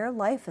that their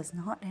life is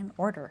not in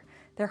order.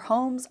 Their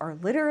homes are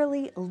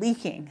literally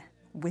leaking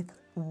with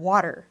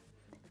water,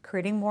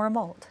 creating more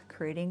mold,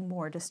 creating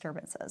more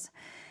disturbances,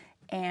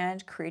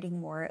 and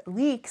creating more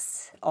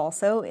leaks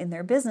also in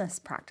their business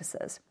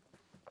practices.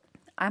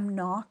 I'm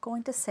not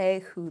going to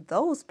say who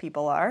those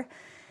people are.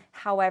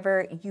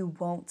 However, you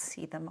won't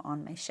see them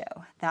on my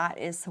show. That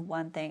is the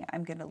one thing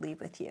I'm going to leave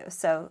with you.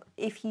 So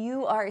if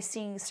you are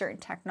seeing certain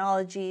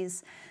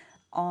technologies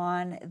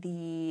on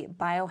the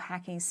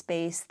biohacking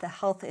space, the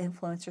health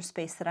influencer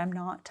space that I'm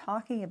not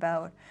talking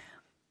about,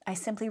 I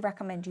simply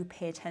recommend you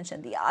pay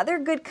attention. The other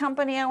good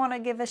company I want to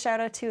give a shout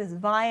out to is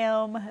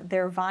Viome,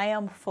 their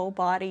Viome Full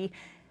Body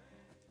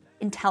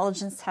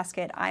Intelligence Test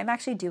Kit. I'm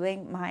actually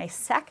doing my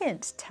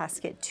second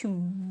test kit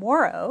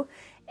tomorrow,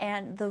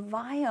 and the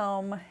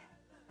Viome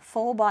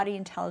Full Body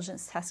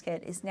Intelligence Test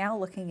Kit is now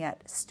looking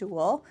at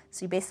stool.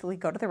 So you basically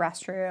go to the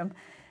restroom,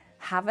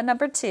 have a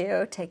number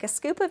 2, take a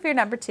scoop of your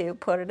number 2,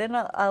 put it in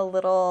a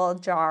little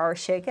jar,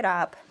 shake it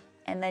up,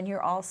 and then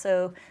you're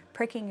also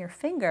pricking your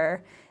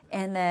finger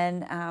and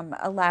then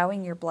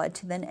allowing your blood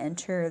to then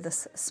enter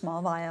this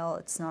small vial.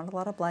 It's not a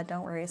lot of blood,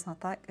 don't worry, it's not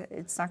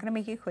going to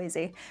make you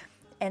crazy.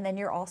 And then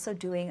you're also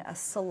doing a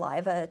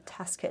saliva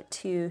test kit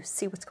to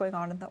see what's going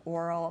on in the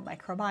oral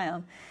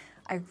microbiome.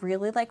 I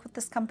really like what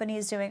this company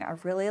is doing. I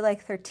really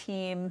like their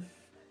team.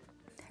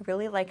 I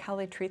really like how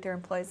they treat their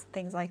employees,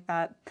 things like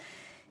that.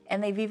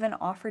 And they've even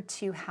offered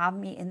to have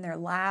me in their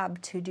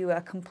lab to do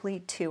a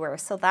complete tour.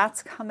 So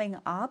that's coming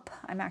up.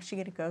 I'm actually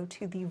going to go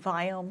to the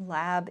Viome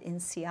lab in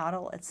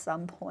Seattle at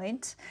some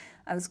point.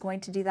 I was going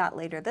to do that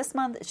later this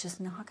month. It's just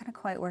not going to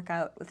quite work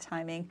out with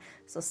timing.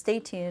 So stay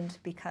tuned,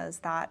 because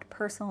that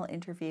personal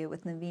interview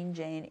with Naveen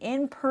Jain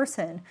in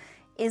person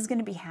is going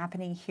to be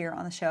happening here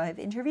on the show. I've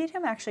interviewed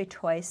him actually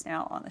twice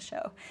now on the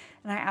show,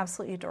 and I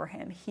absolutely adore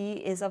him. He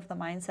is of the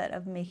mindset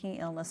of making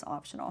illness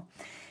optional.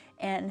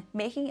 And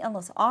making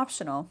illness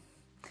optional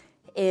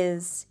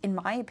is, in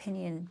my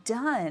opinion,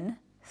 done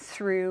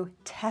through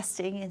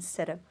testing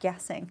instead of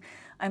guessing.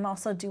 I'm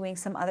also doing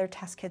some other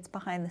test kits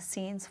behind the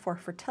scenes for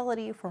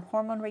fertility, for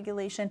hormone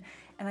regulation,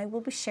 and I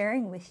will be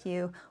sharing with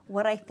you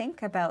what I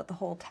think about the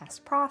whole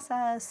test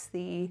process,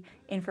 the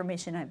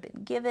information I've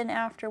been given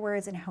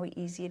afterwards, and how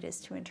easy it is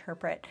to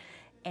interpret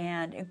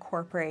and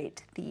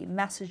incorporate the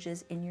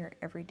messages in your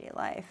everyday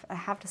life. I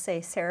have to say,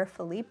 Sarah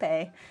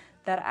Felipe,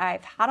 that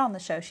I've had on the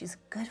show, she's a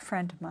good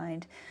friend of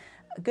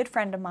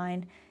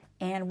mine,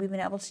 and we've been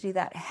able to do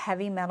that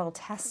heavy metal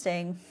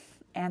testing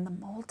and the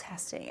mold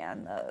testing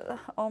and the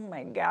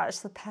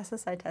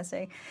pesticide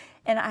testing.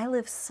 And I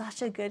live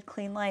such a good,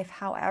 clean life.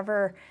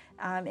 However,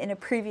 in a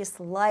previous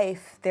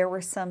life, there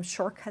were some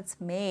shortcuts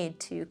made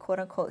to quote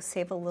unquote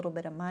save a little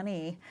bit of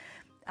money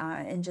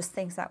and just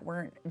things that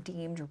weren't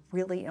deemed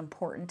really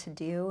important to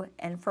do.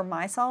 And for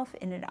myself,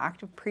 in an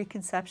active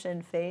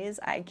preconception phase,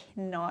 I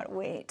cannot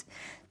wait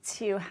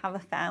to have a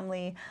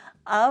family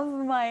of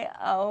my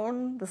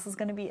own. This is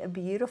going to be a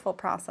beautiful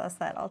process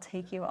that I'll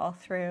take you all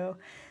through.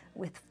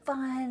 with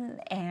fun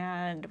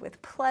and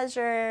with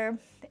pleasure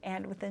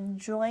and with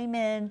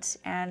enjoyment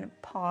and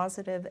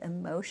positive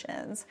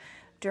emotions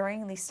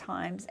during these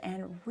times,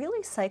 and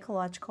really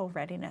psychological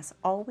readiness,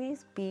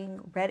 always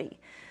being ready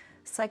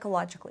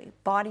psychologically,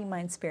 body,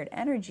 mind, spirit,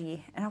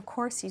 energy, and of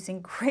course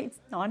using great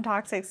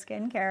non-toxic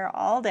skincare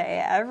all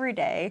day, every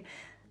day.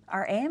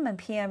 Our AM and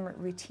PM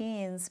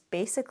routines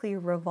basically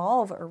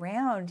revolve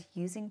around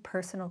using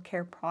personal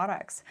care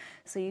products.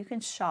 So you can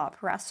shop,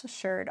 rest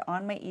assured,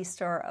 on my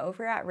e-store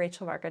over at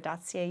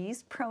rachelvarga.ca.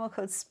 Use promo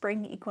code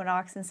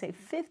SPRINGEQUINOX and save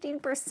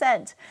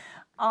 15%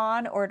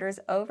 on orders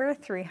over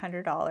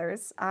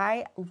 $300.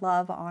 I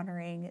love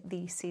honoring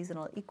the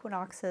seasonal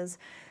equinoxes.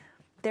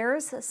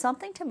 There's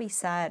something to be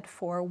said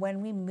for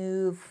when we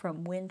move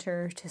from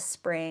winter to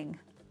spring.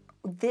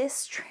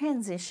 This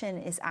transition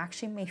is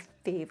actually my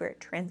favorite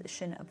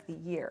transition of the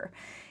year.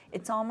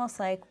 It's almost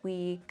like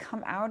we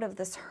come out of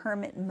this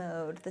hermit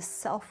mode, this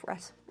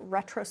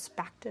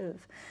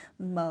self-retrospective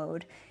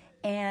mode,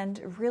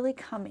 and really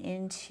come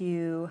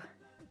into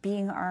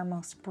being our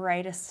most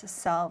brightest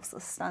selves. The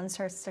sun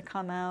starts to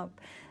come out,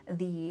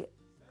 the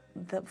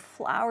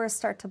flowers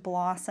start to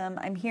blossom.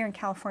 I'm here in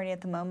California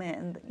at the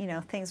moment,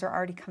 and things are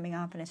already coming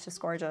up and it's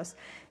just gorgeous.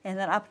 And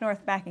then up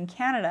north back in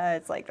Canada,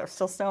 it's like there's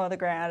still snow on the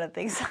ground and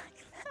things like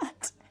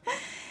that.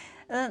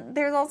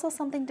 There's also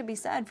something to be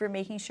said for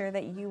making sure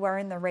that you are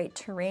in the right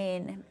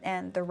terrain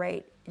and the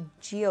right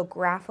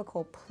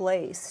geographical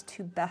place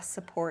to best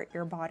support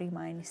your body,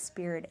 mind,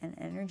 spirit, and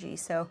energy.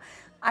 So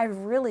I've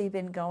really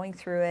been going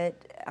through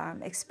it,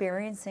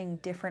 experiencing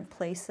different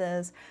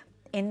places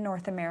in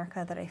North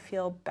America that I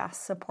feel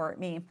best support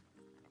me.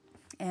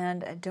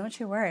 And don't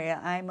you worry,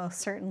 I most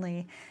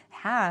certainly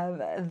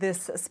have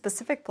this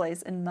specific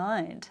place in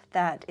mind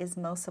that is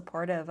most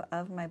supportive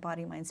of my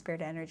body, mind,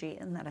 spirit, energy,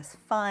 and that is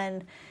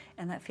fun,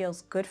 and that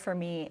feels good for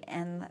me,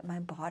 and that my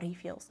body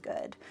feels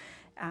good.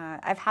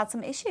 I've had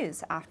some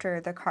issues after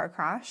the car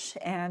crash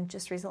and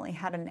just recently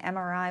had an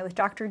MRI with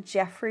Dr.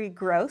 Jeffrey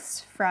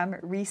Gross from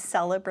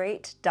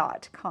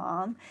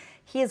Recelebrate.com.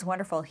 He is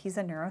wonderful. He's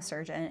a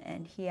neurosurgeon,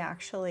 and he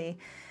actually,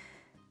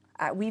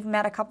 we've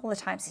met a couple of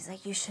times. He's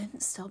like, you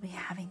shouldn't still be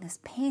having this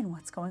pain.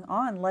 What's going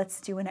on? Let's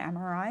do an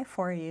MRI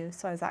for you.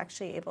 So I was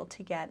actually able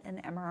to get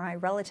an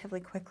MRI relatively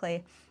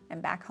quickly.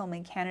 And back home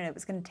in Canada, it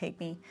was going to take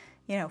me,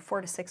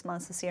 4 to 6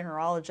 months to see a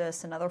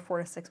neurologist, another 4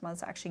 to 6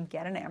 months to actually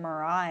get an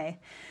MRI.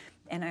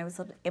 And I was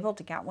able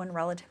to get one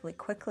relatively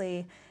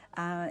quickly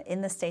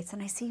in the States.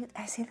 And I see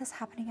this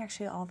happening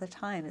actually all the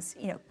time.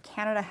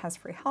 Canada has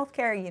free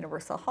healthcare,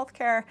 universal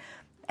healthcare,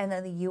 and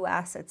then the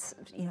U.S. it's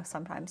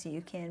sometimes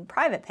you can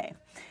private pay,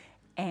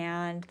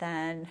 and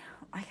then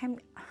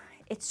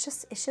it's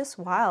just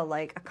wild,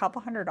 like a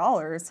couple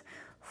 $100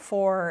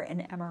 for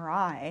an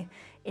MRI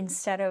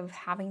instead of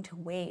having to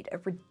wait a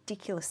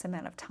ridiculous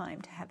amount of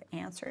time to have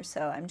answers.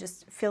 So I'm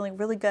just feeling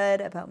really good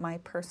about my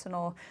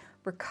personal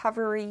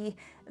recovery,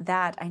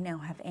 that I now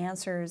have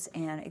answers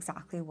and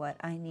exactly what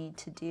I need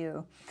to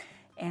do.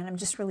 And I'm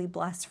just really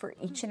blessed for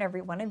each and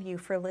every one of you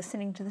for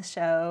listening to the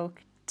show,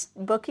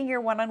 booking your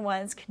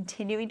one-on-ones,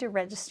 continuing to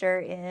register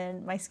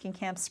in my Skin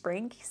Camp.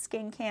 Spring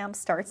Skin Camp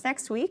starts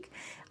next week.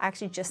 I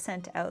actually just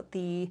sent out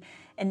the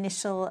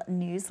initial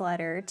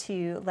newsletter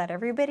to let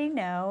everybody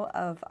know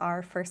of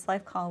our first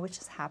live call, which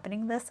is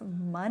happening this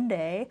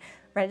Monday.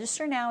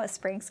 Register now at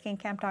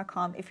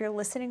springskincamp.com. If you're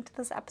listening to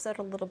this episode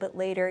a little bit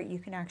later, you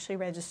can actually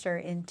register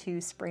into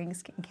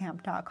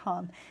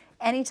springskincamp.com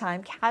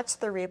anytime. Catch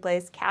the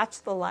replays,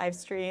 catch the live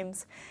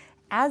streams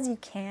as you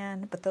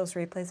can, but those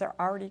replays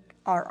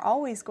are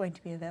always going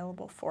to be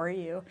available for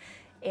you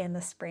in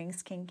the Spring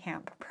Skin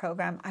Camp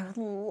program. I would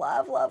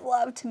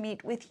love to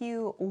meet with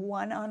you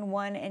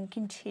one-on-one and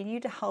continue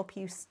to help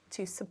you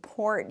to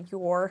support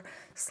your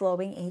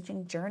slowing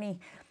aging journey.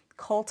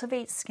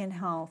 Cultivate skin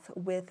health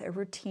with a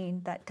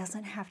routine that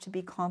doesn't have to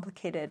be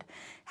complicated.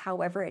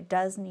 However, it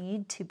does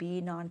need to be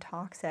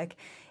non-toxic,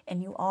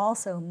 and you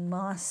also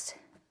must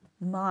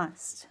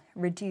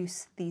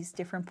reduce these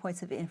different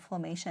points of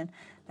inflammation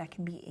that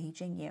can be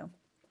aging you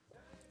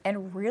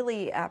and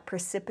really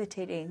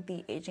precipitating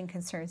the aging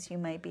concerns you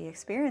might be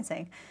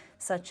experiencing,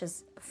 such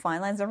as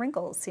fine lines and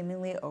wrinkles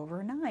seemingly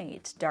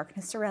overnight,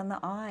 darkness around the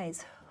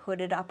eyes,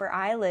 hooded upper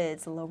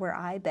eyelids, lower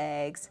eye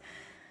bags,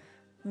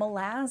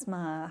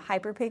 melasma,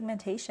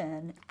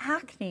 hyperpigmentation,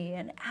 acne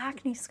and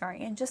acne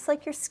scarring, and just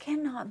like your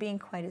skin not being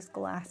quite as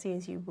glassy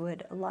as you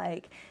would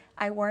like.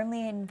 I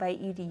warmly invite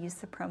you to use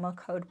the promo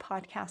code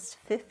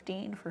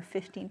podcast15 for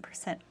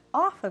 15%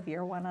 off of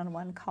your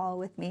one-on-one call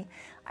with me.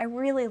 I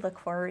really look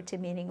forward to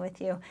meeting with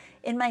you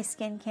in my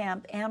Skin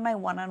Camp and my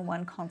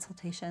one-on-one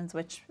consultations,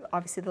 which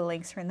obviously the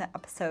links are in the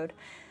episode,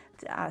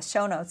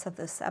 show notes of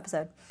this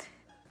episode.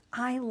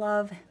 I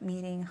love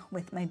meeting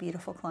with my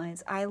beautiful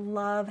clients. I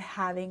love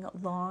having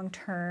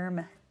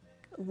long-term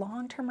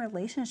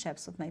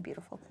relationships with my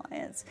beautiful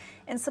clients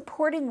and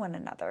supporting one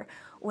another.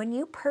 When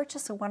you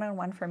purchase a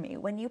one-on-one from me,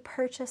 when you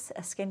purchase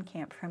a Skin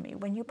Camp from me,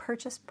 when you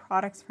purchase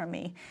products from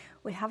me,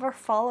 we have our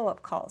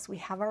follow-up calls, we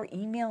have our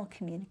email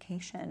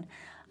communication.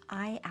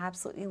 I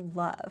absolutely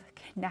love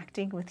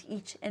connecting with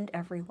each and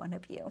every one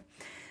of you.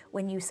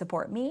 When you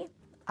support me,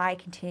 I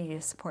continue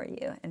to support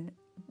you. And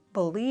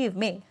believe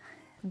me,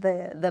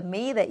 the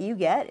me that you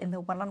get in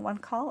the one-on-one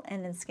call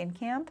and in Skin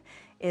Camp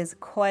is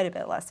quite a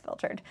bit less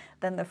filtered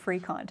than the free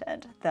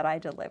content that I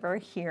deliver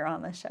here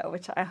on the show,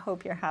 which I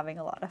hope you're having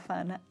a lot of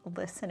fun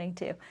listening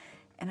to.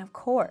 And of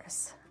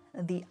course,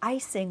 the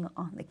icing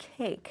on the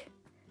cake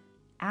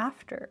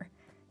after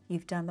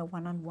you've done the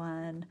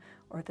one-on-one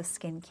or the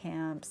Skin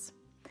Camps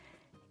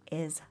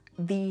is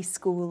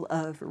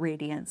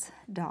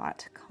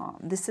theschoolofradiance.com.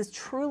 This is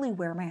truly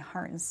where my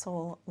heart and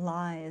soul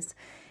lies.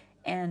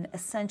 And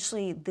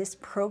essentially, this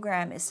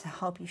program is to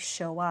help you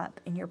show up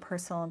in your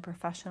personal and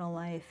professional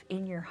life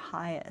in your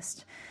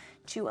highest,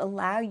 to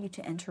allow you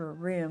to enter a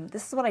room.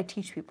 This is what I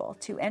teach people,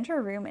 to enter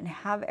a room and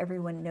have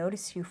everyone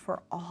notice you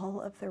for all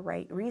of the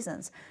right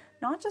reasons,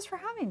 not just for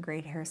having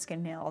great hair,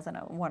 skin, nails, and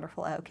a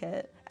wonderful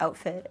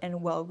outfit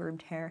and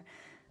well-groomed hair,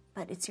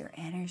 but it's your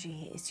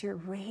energy, it's your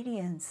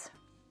radiance.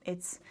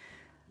 It's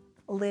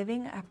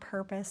living a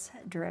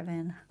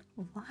purpose-driven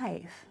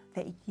life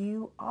that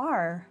you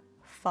are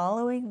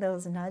following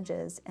those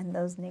nudges and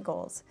those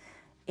niggles.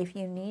 If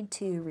you need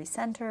to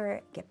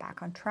recenter, get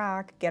back on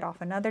track, get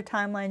off another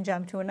timeline,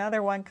 jump to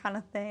another one kind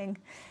of thing,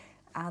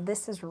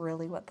 this is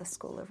really what the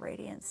School of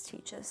Radiance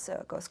teaches. So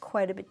it goes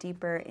quite a bit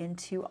deeper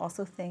into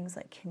also things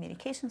like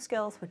communication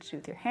skills, what to do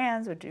with your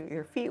hands, what to do with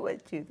your feet,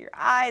 what to do with your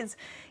eyes,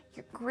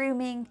 your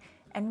grooming,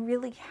 and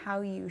really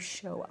how you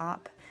show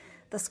up.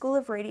 The School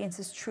of Radiance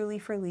is truly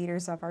for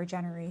leaders of our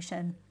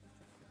generation.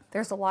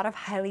 There's a lot of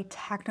highly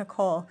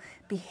technical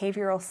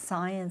behavioral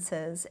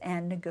sciences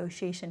and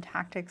negotiation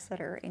tactics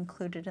that are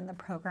included in the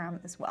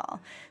program as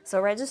well. So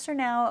register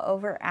now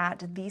over at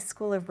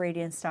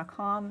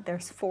theschoolofradiance.com.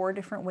 There's 4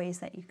 different ways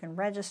that you can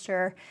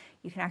register.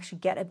 You can actually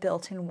get a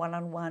built-in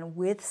one-on-one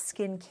with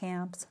Skin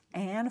Camps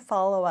and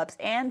follow-ups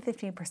and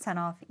 15%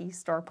 off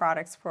e-store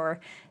products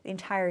for the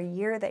entire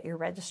year that you're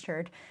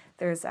registered.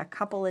 There's a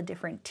couple of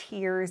different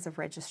tiers of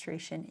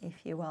registration,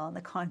 if you will, and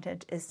the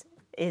content is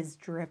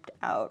dripped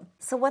out.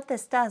 So what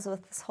this does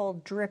with this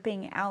whole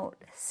dripping out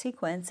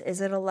sequence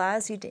is it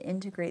allows you to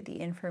integrate the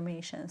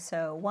information.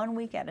 So 1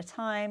 week at a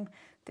time,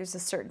 there's a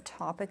certain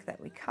topic that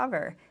we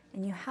cover,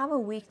 and you have a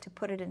week to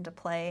put it into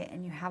play,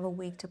 and you have a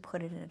week to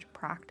put it into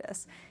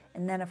practice.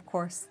 And then, of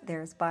course,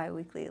 there's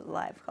bi-weekly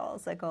live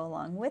calls that go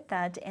along with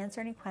that to answer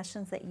any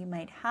questions that you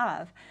might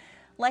have.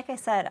 Like I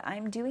said,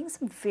 I'm doing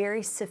some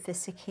very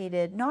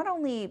sophisticated, not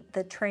only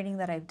the training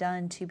that I've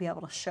done to be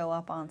able to show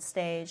up on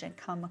stage and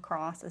come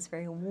across as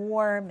very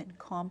warm and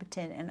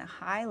competent and a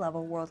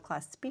high-level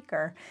world-class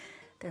speaker,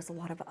 there's a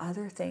lot of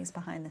other things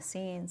behind the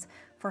scenes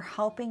for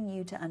helping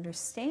you to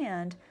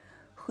understand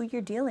who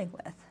you're dealing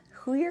with,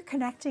 who you're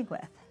connecting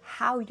with,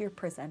 how you're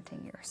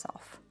presenting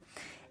yourself.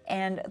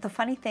 And the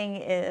funny thing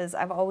is,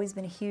 I've always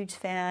been a huge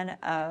fan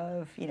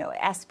of,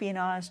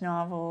 espionage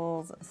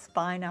novels,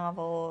 spy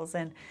novels,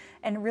 and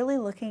really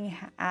looking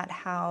at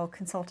how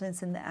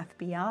consultants in the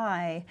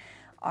FBI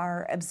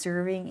are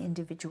observing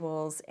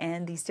individuals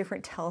and these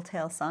different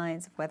telltale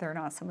signs of whether or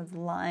not someone's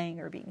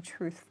lying or being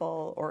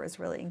truthful or is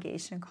really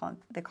engaged in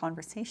the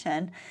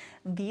conversation.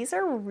 These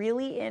are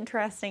really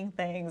interesting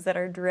things that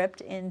are dripped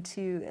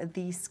into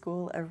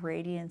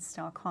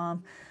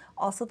theschoolofradiance.com.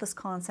 Also, this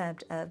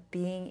concept of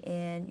being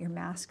in your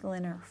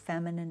masculine or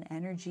feminine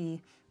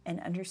energy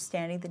and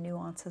understanding the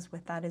nuances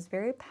with that is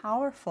very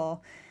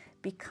powerful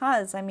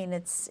because,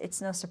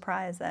 it's no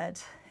surprise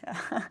that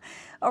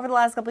over the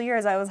last couple of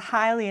years, I was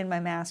highly in my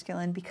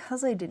masculine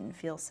because I didn't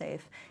feel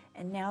safe.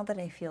 And now that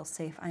I feel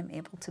safe, I'm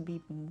able to be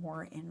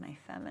more in my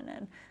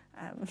feminine.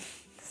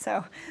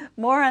 So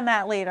more on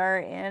that later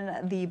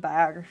in the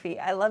biography.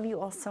 I love you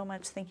all so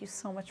much. Thank you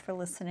so much for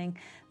listening.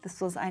 This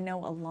was, I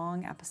know, a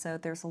long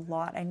episode. There's a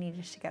lot I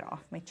needed to get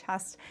off my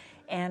chest.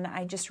 And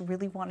I just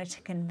really wanted to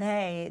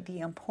convey the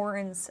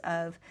importance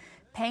of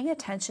paying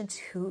attention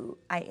to who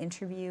I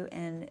interview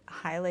and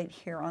highlight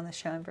here on the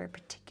show. I'm very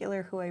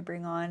particular who I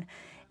bring on.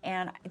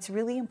 And it's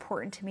really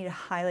important to me to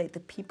highlight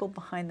the people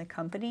behind the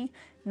company,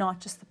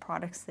 not just the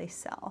products they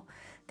sell.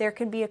 There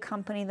can be a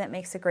company that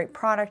makes a great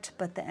product,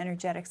 but the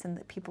energetics and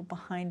the people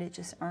behind it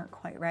just aren't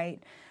quite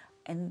right.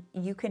 And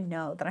you can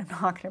know that I'm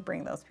not going to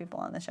bring those people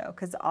on the show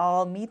because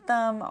I'll meet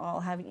them,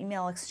 I'll have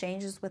email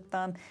exchanges with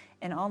them,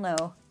 and I'll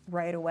know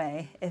right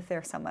away if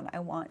they're someone I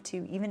want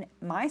to, even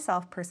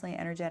myself personally,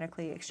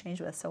 energetically exchange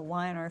with. So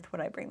why on earth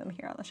would I bring them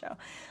here on the show?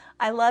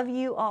 I love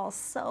you all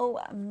so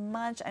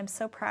much. I'm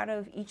so proud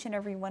of each and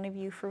every one of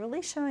you for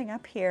really showing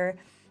up here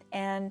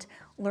and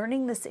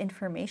learning this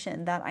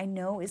information that I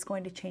know is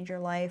going to change your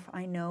life.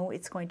 I know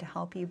it's going to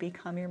help you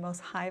become your most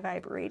high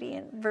vibe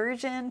radiant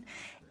version.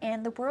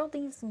 And the world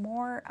needs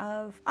more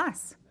of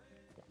us.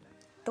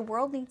 The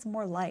world needs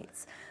more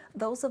lights.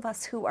 Those of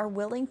us who are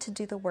willing to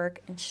do the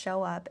work and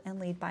show up and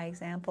lead by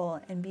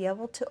example and be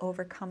able to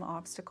overcome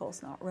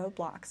obstacles, not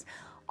roadblocks.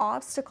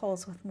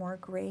 obstacles with more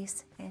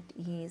grace and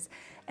ease,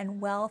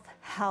 and wealth,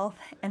 health,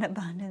 and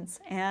abundance.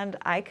 And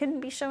I couldn't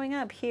be showing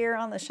up here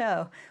on the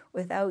show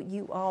without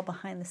you all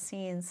behind the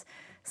scenes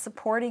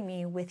supporting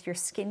me with your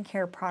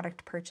skincare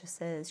product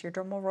purchases, your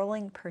dermal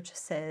rolling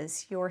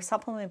purchases, your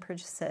supplement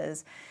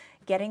purchases,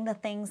 getting the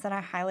things that I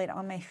highlight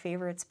on my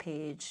favorites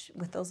page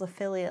with those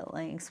affiliate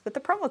links, with the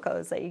promo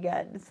codes that you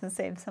get to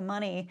save some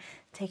money,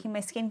 taking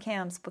my skin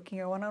camps, booking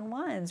your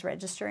one-on-ones,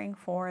 registering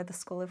for the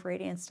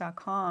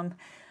schoolofradiance.com.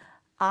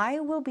 I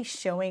will be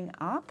showing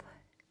up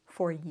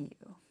for you.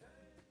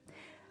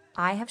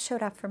 I have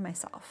showed up for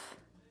myself,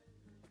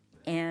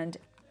 and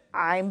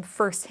I'm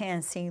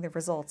firsthand seeing the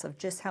results of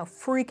just how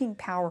freaking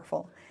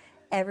powerful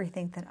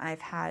everything that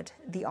I've had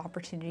the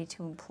opportunity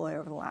to employ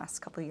over the last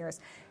couple of years,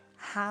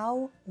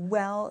 how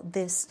well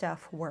this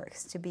stuff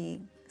works to be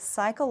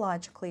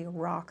psychologically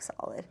rock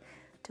solid,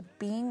 to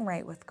being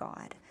right with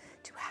God,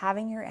 to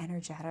having your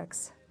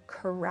energetics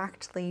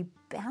correctly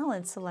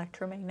balanced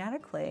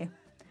electromagnetically.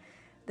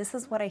 This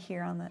is what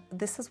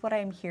this is what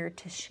I'm here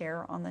to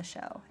share on the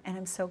show, and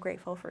I'm so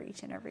grateful for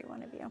each and every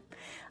one of you.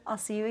 I'll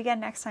see you again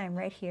next time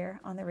right here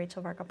on the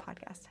Rachel Varga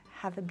podcast.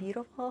 Have a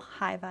beautiful,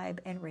 high vibe,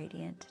 and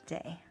radiant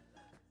day.